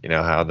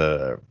how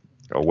the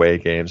away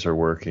games are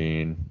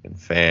working and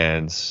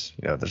fans,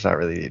 there's not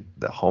really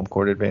the home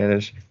court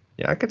advantage.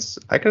 Yeah, I could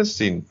have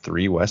seen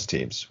 3 West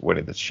teams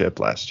winning the chip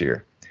last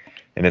year,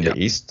 and in the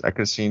East I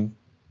could have seen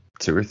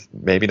 2 or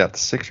maybe not the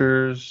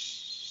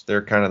Sixers.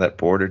 They're kind of that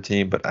border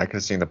team, but I could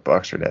have seen the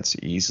Bucks or Nets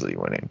easily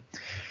winning.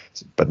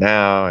 But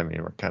now, I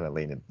mean, we're kind of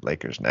leaning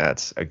Lakers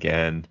Nets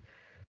again.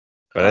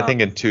 But I think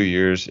in 2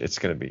 years, it's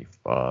going to be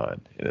fun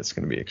and it's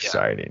going to be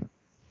exciting.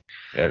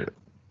 Yeah.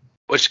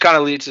 Which kind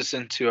of leads us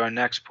into our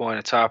next point,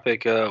 a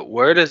topic.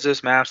 Where does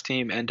this Mavs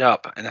team end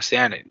up in the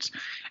standings?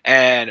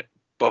 And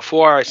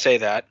before I say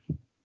that,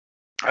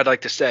 I'd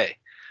like to say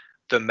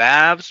the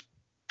Mavs,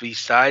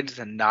 besides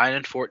the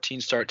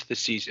 9-14 start to the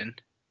season,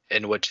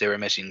 in which they were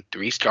missing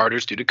 3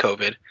 starters due to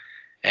COVID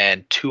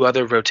and 2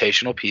 other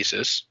rotational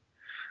pieces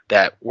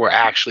that were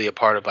actually a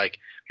part of, like,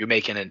 you're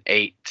making an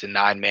 8 to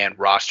 9 man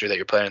roster that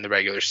you're playing in the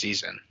regular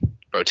season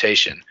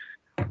rotation.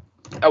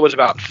 That was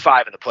about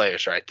 5 of the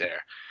players right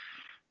there.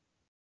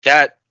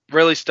 That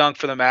really stunk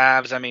for the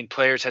Mavs. I mean,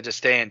 players had to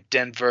stay in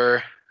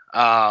Denver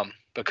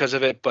because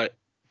of it. But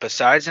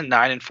besides the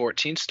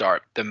 9-14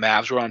 start, the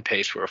Mavs were on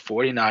pace for a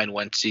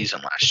 49-win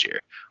season last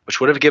year, which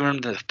would have given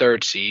them the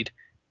 3rd seed,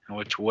 and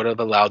which would have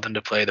allowed them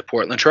to play the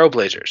Portland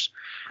Trailblazers.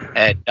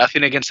 And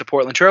nothing against the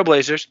Portland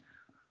Trailblazers,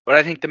 but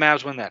I think the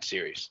Mavs win that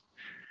series.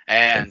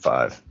 And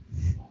 5.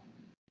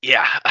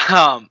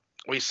 Yeah,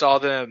 we saw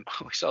the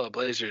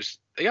Blazers.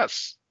 They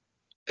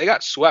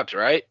got swept,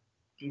 right,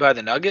 by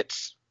the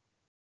Nuggets.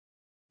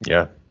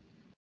 Yeah,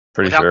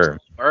 pretty sure.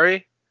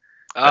 Murray.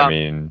 I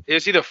mean, it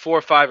was either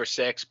 4, 5, or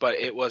 6, but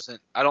it wasn't.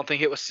 I don't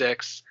think it was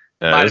 6.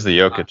 No, it was the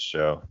Jokic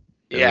show.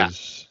 Yeah.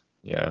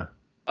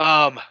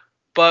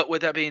 But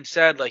with that being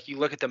said, like you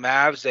look at the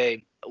Mavs,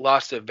 they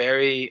lost a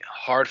very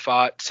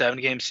hard-fought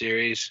 7-game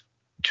series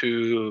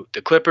to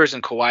the Clippers,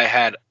 and Kawhi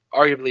had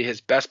arguably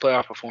his best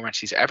playoff performance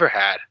he's ever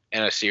had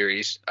in a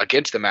series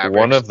against the Mavericks.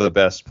 One of the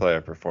best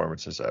playoff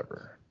performances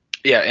ever.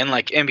 Yeah, in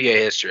like NBA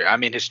history. I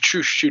mean, his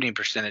true shooting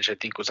percentage, I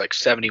think, was like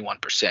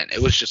 71%.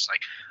 It was just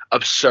like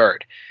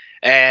absurd.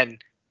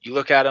 And you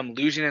look at him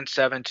losing in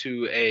 7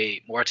 to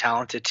a more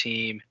talented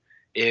team,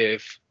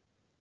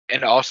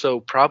 and also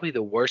probably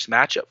the worst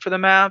matchup for the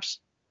Mavs.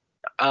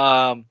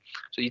 So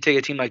you take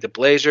a team like the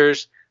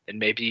Blazers, and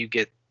maybe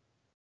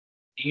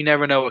you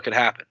never know what could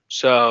happen.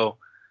 So,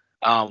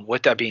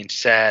 with that being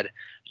said,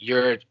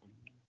 you're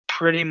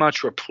pretty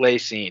much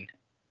replacing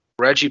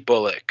Reggie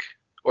Bullock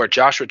or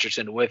Josh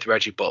Richardson with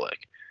Reggie Bullock.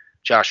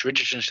 Josh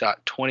Richardson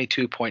shot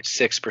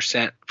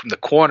 22.6% from the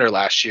corner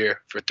last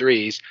year for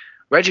threes.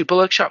 Reggie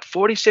Bullock shot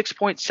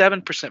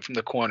 46.7% from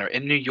the corner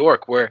in New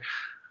York, where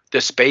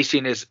the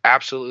spacing is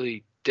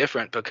absolutely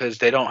different because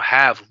they don't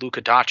have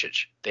Luka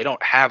Doncic. They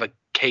don't have a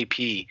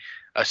KP,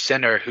 a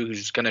center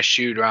who's going to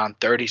shoot around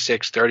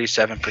 36,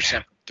 37%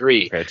 from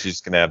three.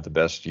 Reggie's going to have the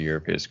best year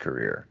of his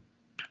career.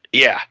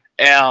 Yeah.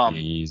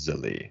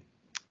 Easily.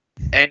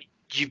 And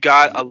you've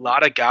got a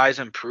lot of guys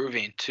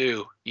improving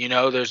too.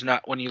 There's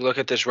not, when you look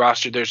at this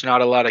roster, there's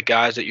not a lot of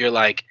guys that you're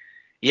like,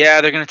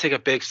 yeah, they're going to take a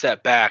big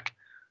step back,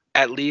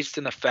 at least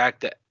in the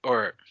fact that,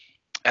 or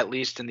at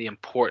least in the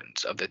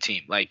importance of the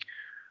team. Like,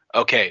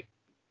 okay,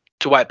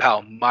 Dwight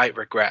Powell might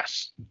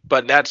regress,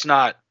 but that's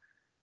not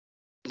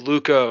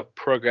Luka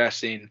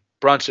progressing,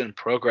 Brunson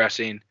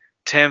progressing,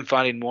 Tim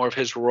finding more of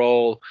his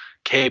role,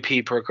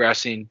 KP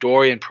progressing,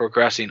 Dorian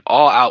progressing,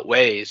 all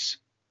outweighs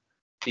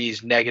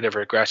these negative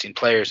regressing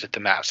players that the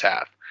Mavs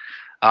have.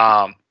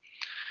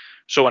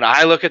 So when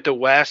I look at the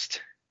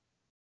West,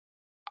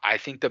 I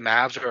think the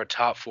Mavs are a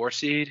top 4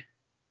 seed.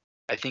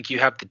 I think you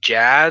have the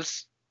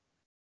Jazz.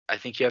 I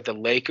think you have the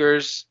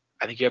Lakers.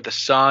 I think you have the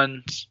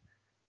Suns.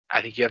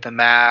 I think you have the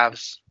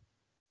Mavs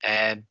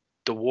and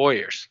the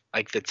Warriors,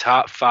 like the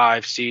top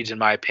 5 seeds in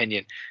my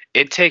opinion.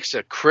 It takes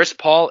a Chris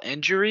Paul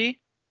injury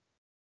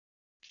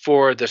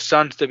for the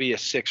Suns to be a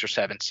 6 or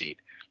 7 seed.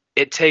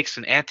 It takes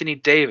an Anthony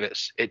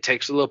Davis. It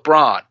takes a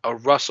LeBron, a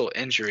Russell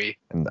injury.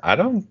 And I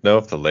don't know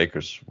if the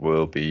Lakers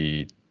will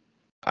be.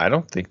 I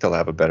don't think they'll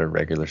have a better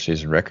regular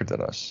season record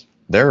than us.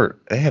 They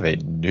have a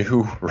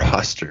new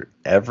roster.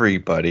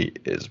 Everybody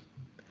is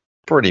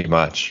pretty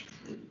much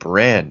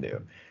brand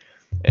new.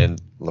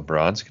 And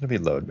LeBron's going to be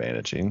load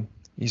managing.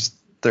 He's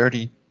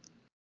 38,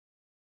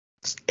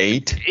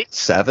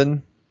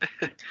 7.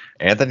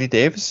 Anthony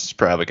Davis is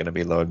probably going to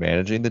be load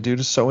managing. The dude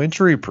is so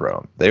injury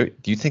prone. Do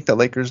you think the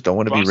Lakers don't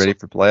want to be ready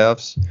for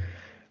playoffs?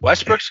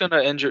 Westbrook's going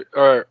to injure,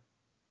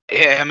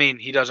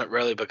 he doesn't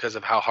really because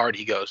of how hard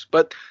he goes.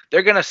 But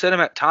they're going to sit him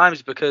at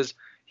times because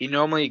he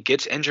normally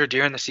gets injured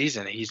during the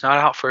season. He's not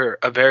out for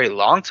a very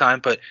long time,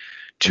 but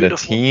if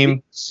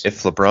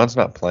LeBron's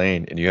not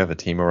playing and you have a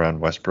team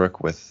around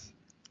Westbrook with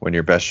one of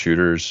your best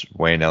shooters,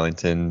 Wayne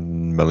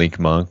Ellington, Malik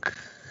Monk.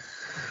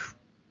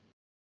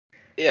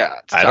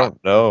 Yeah, I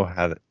don't know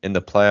how in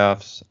the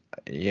playoffs.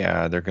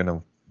 Yeah, they're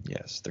gonna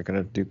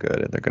do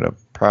good, and they're gonna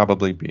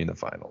probably be in the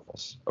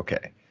finals.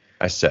 Okay,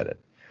 I said it.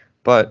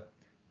 But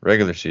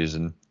regular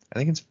season, I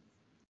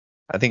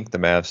think the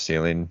Mavs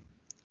ceiling,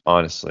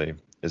 honestly,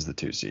 is the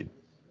 2 seed.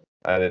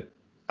 I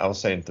was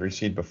saying 3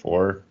 seed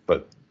before,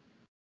 but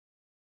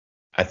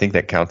I think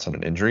that counts on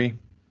an injury.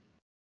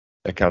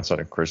 That counts on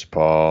a Chris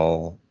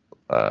Paul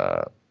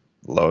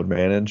load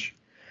manage.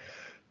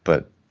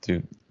 But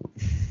dude,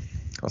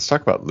 let's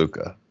talk about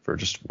Luka for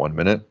just 1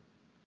 minute.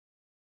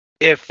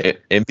 If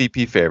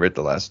MVP favorite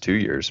the last 2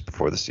 years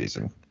before the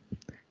season,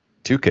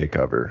 2K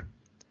cover,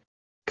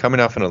 coming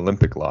off an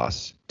Olympic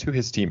loss to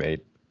his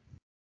teammate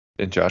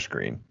in Josh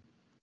Green,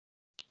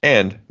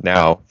 and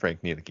now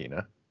Frank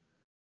Ntilikina.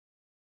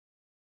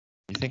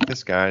 You think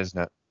this guy is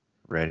not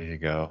ready to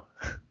go?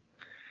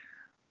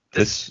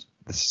 This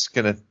is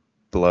gonna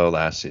blow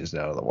last season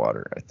out of the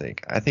water. I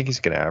think he's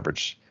gonna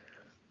average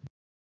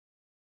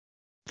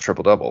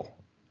triple double.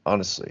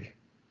 Honestly.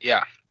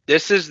 Yeah,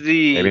 this is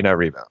maybe not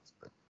rebounds.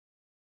 But.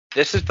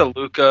 This is the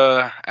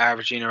Luka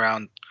averaging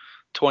around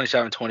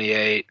 27,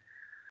 28,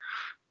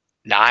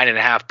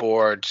 9.5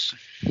 boards,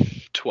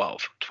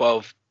 12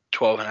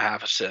 and a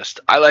half assists.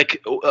 I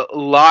like a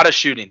lot of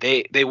shooting.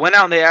 They went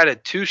out and they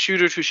added 2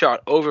 shooters who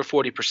shot over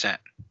 40%.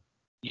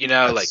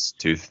 That's like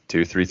 2,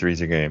 3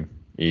 threes a game,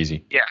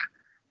 easy. Yeah.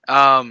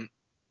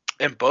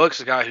 And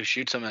Bullock's a guy who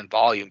shoots them in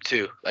volume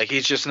too. Like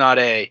he's just not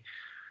a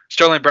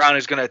Sterling Brown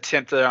who's going to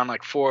attempt it on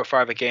like 4 or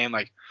 5 a game.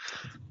 Like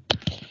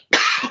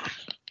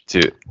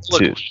to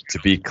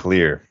be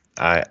clear,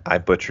 I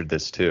butchered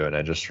this too, and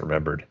I just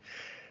remembered.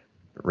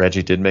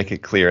 Reggie did make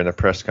it clear in the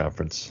press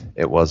conference.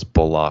 It was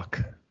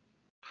Bullock.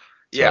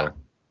 Yeah. So,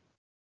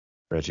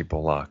 Reggie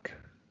Bullock.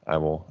 I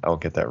will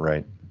get that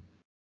right.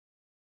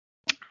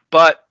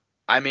 But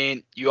I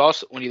mean, you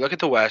also when you look at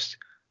the West,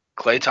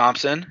 Klay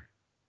Thompson,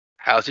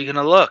 how's he going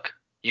to look?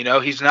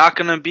 He's not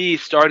going to be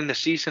starting the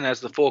season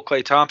as the full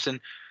Klay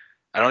Thompson.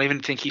 I don't even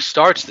think he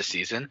starts the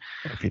season.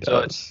 If he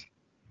does.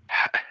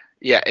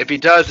 Yeah, if he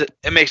does,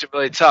 it makes it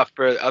really tough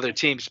for other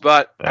teams.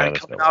 But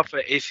coming off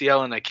of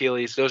ACL and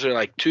Achilles, those are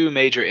like 2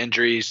 major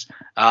injuries.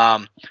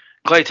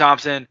 Klay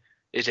Thompson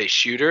is a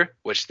shooter,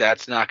 which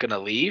that's not going to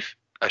leave.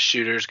 A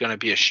shooter is going to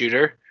be a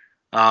shooter.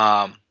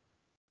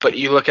 But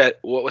you look at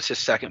what was his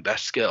second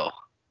best skill?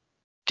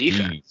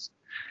 Defense. Jeez.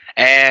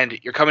 And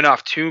you're coming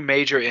off 2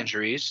 major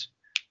injuries.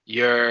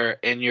 You're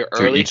in your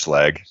To early each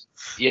leg.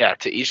 Yeah,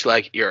 to each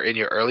leg. You're in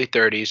your early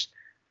 30s.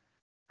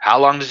 How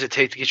long does it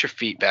take to get your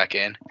feet back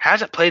in?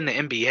 Hasn't played in the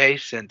NBA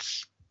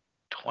since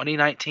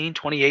 2019,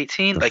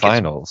 2018. The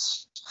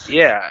finals.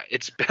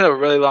 It's been a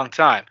really long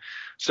time.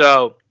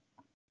 So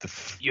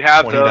The you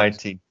have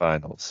 2019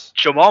 finals.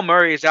 Jamal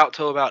Murray is out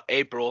till about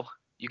April.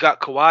 You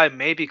got Kawhi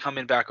maybe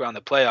coming back around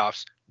the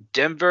playoffs.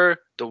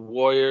 Denver, the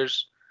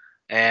Warriors,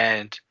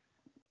 and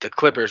the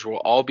Clippers will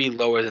all be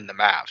lower than the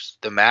Mavs.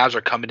 The Mavs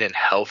are coming in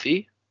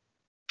healthy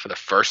for the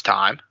first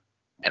time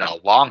in a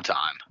long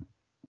time.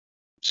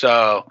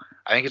 So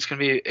I think it's going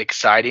to be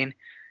exciting.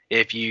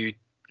 If you,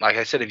 like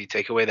I said, if you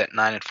take away that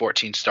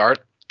 9-14 start,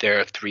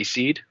 they're a 3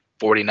 seed,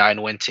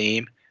 49 win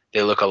team.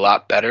 They look a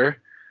lot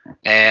better.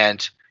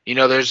 And,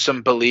 there's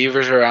some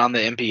believers around the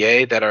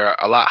NBA that are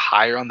a lot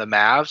higher on the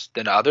Mavs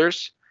than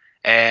others.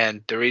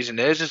 And the reason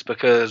is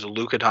because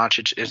Luka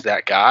Doncic is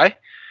that guy.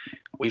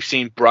 We've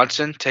seen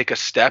Brunson take a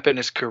step in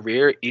his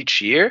career each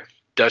year.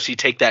 Does he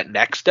take that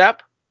next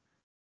step?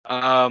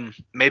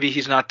 Maybe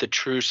he's not the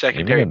true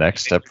secondary. Maybe the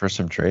next step for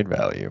some trade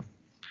value.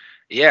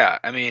 Yeah,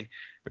 I mean,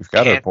 we've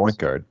got our point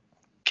guard.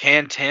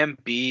 Can Tim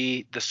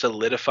be the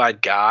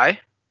solidified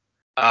guy?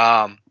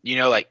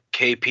 Like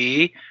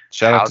KP.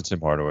 Shout out to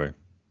Tim Hardaway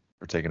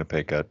for taking a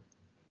pay cut.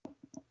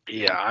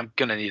 Yeah, I'm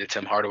gonna need a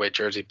Tim Hardaway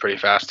jersey pretty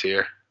fast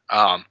here.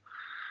 But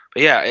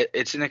yeah,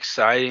 it's an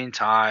exciting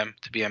time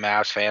to be a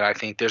Mavs fan. I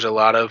think there's a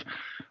lot of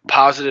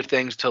positive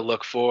things to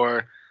look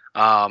for.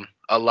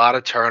 A lot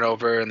of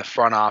turnover in the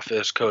front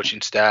office,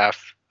 coaching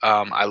staff.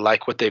 I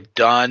like what they've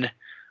done.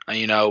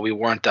 We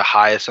weren't the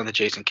highest on the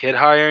Jason Kidd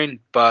hiring,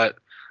 but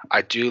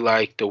I do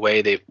like the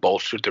way they've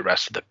bolstered the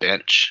rest of the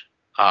bench.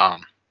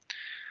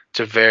 It's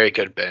a very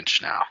good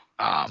bench now.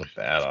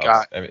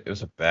 It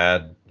was a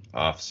bad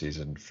off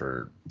season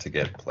to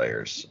get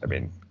players. I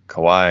mean,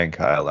 Kawhi and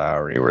Kyle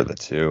Lowry were the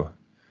two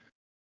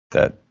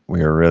that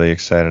we were really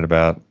excited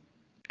about,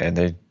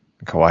 and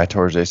Kawhi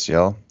tore his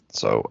ACL,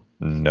 so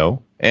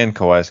no. And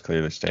Kawhi's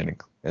clearly staying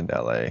in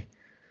LA. Yeah.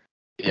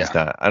 He's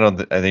not. I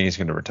think he's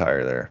going to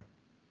retire there.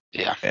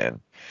 Yeah. And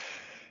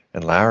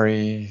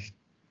Lowry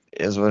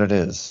is what it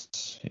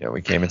is.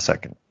 We came in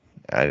second.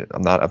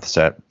 I'm not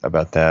upset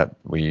about that.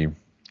 We,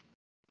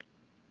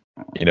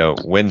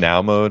 win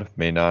now mode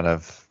may not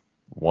have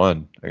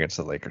won against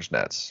the Lakers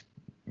Nets.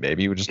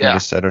 Maybe we just need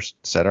to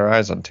set our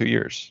eyes on 2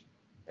 years.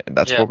 And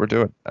that's what we're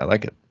doing. I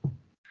like it.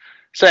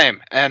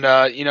 Same. And,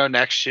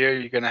 next year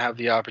you're going to have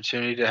the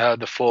opportunity to have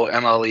the full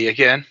MLE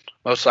again,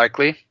 most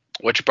likely,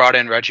 which brought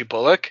in Reggie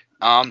Bullock.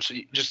 So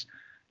you just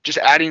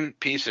adding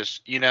pieces,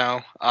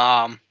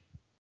 I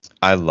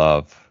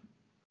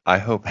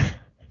hope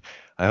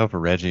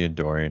Reggie and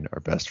Dorian are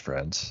best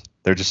friends.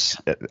 They're just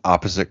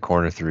opposite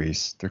corner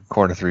threes. They're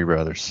corner three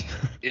brothers.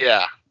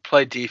 Yeah.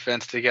 Play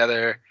defense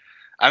together.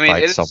 I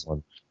mean,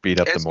 someone.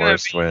 Beat up the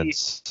Morris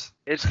twins.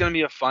 It's going to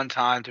be a fun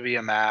time to be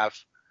a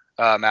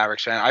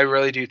Mavericks fan. I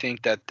really do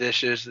think that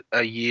this is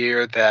a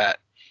year that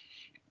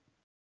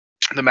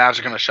the Mavs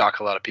are going to shock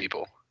a lot of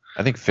people.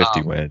 I think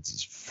 50 wins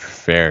is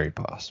very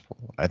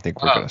possible. I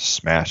think we're going to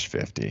smash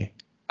 50.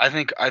 I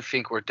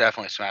think we're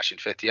definitely smashing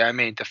 50. I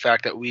mean, the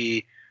fact that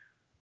we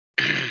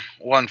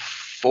won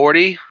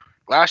 40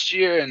 last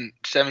year in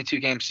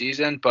 72-game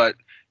season, but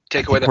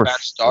take away the bad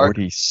start.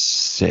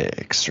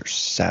 46 or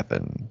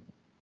 7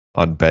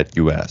 on Bet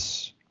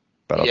US,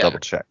 but I'll double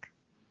check.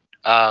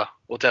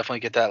 We'll definitely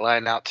get that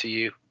line out to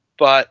you.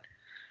 But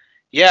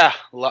yeah,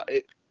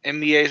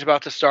 NBA is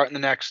about to start in the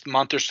next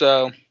month or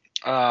so.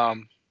 A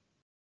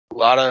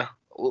lot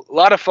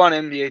of fun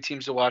NBA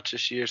teams to watch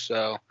this year.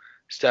 So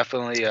it's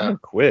definitely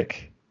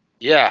quick.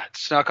 Yeah, it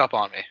snuck up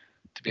on me,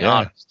 to be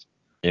honest.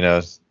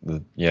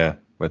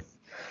 With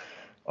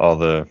all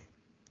the,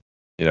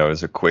 it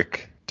was a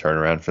quick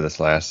turnaround for this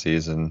last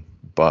season,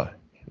 but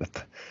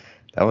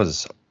that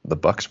was the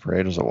Bucks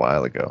parade was a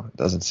while ago. It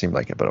doesn't seem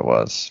like it, but it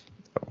was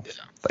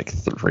like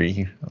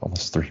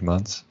almost 3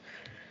 months.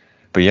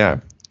 But yeah,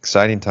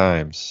 exciting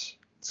times.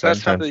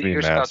 Best time of the year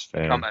is about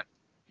to come.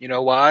 You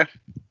know why?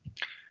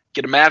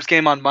 Get a Mavs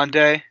game on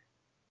Monday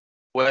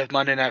with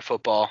Monday Night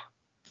Football.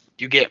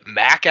 You get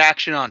MAC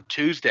action on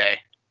Tuesday.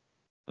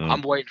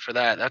 I'm waiting for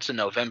that. That's in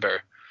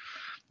November.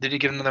 Then you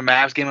get another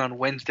Mavs game on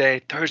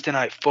Wednesday, Thursday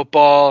Night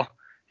Football.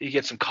 You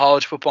get some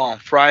college football on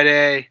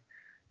Friday.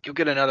 You'll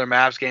get another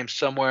Mavs game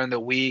somewhere in the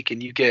week,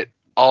 and you get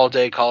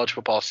all-day college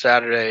football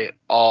Saturday,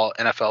 all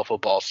NFL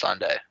football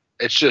Sunday.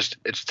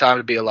 It's time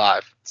to be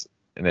alive.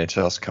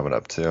 NHL's coming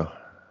up too.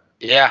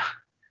 Yeah.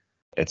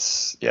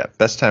 It's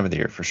best time of the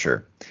year for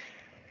sure.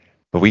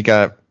 But we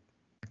got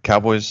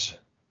Cowboys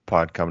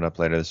pod coming up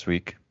later this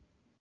week.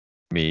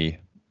 Me,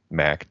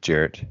 Mac,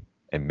 Jarrett,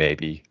 and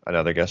maybe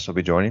another guest will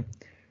be joining.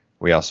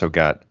 We also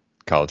got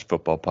college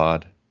football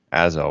pod,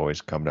 as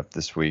always, coming up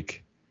this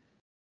week.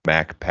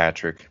 Mac,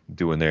 Patrick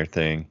doing their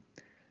thing.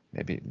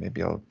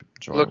 Maybe I'll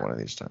join one of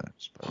these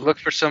times. Look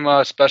for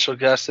some special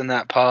guests in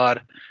that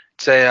pod.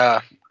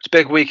 it's a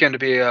big weekend to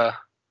be a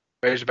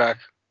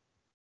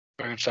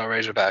Arkansas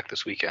Razorback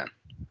this weekend.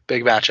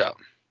 Big matchup.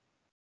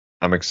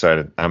 I'm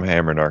excited. I'm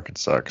hammering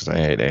Arkansas because I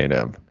hate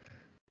A&M.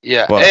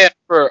 Yeah, Well- and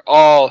for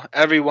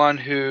everyone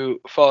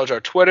who follows our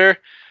Twitter,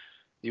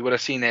 you would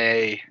have seen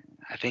I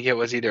think it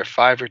was either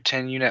 5 or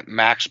 10 unit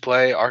max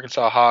play.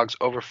 Arkansas Hogs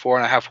over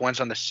 4.5 wins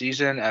on the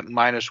season at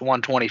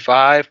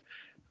 -125.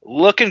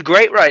 Looking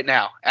great right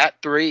now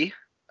at 3.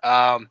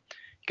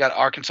 You got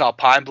Arkansas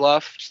Pine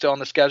Bluff still on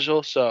the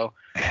schedule, so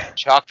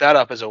chalk that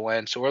up as a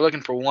win. So we're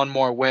looking for one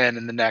more win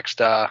in the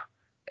next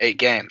 8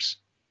 games.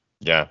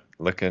 Yeah,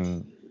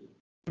 looking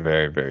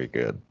very, very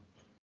good.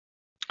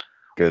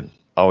 Good.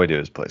 All we do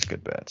is place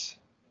good bets.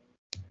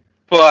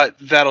 But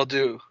that'll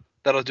do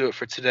it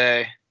for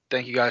today.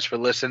 Thank you guys for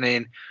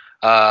listening.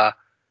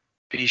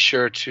 Be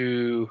sure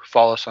to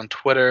follow us on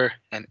Twitter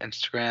and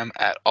Instagram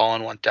at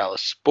All-in-One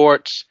Dallas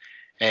Sports.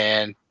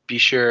 And be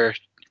sure,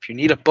 if you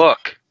need a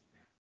book,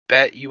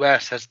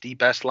 BetUS has the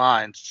best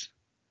lines.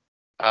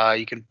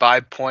 You can buy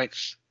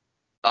points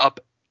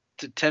up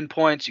to 10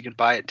 points. You can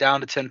buy it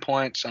down to 10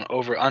 points on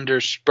over-under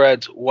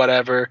spreads,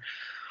 whatever.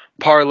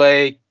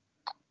 Parlay,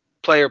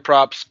 player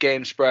props,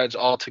 game spreads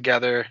all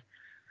together.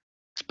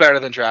 It's better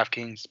than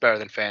DraftKings. It's better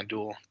than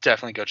FanDuel.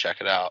 Definitely go check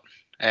it out.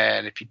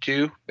 And if you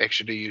do, make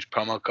sure to use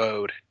promo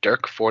code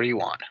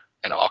DIRK41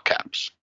 in all caps.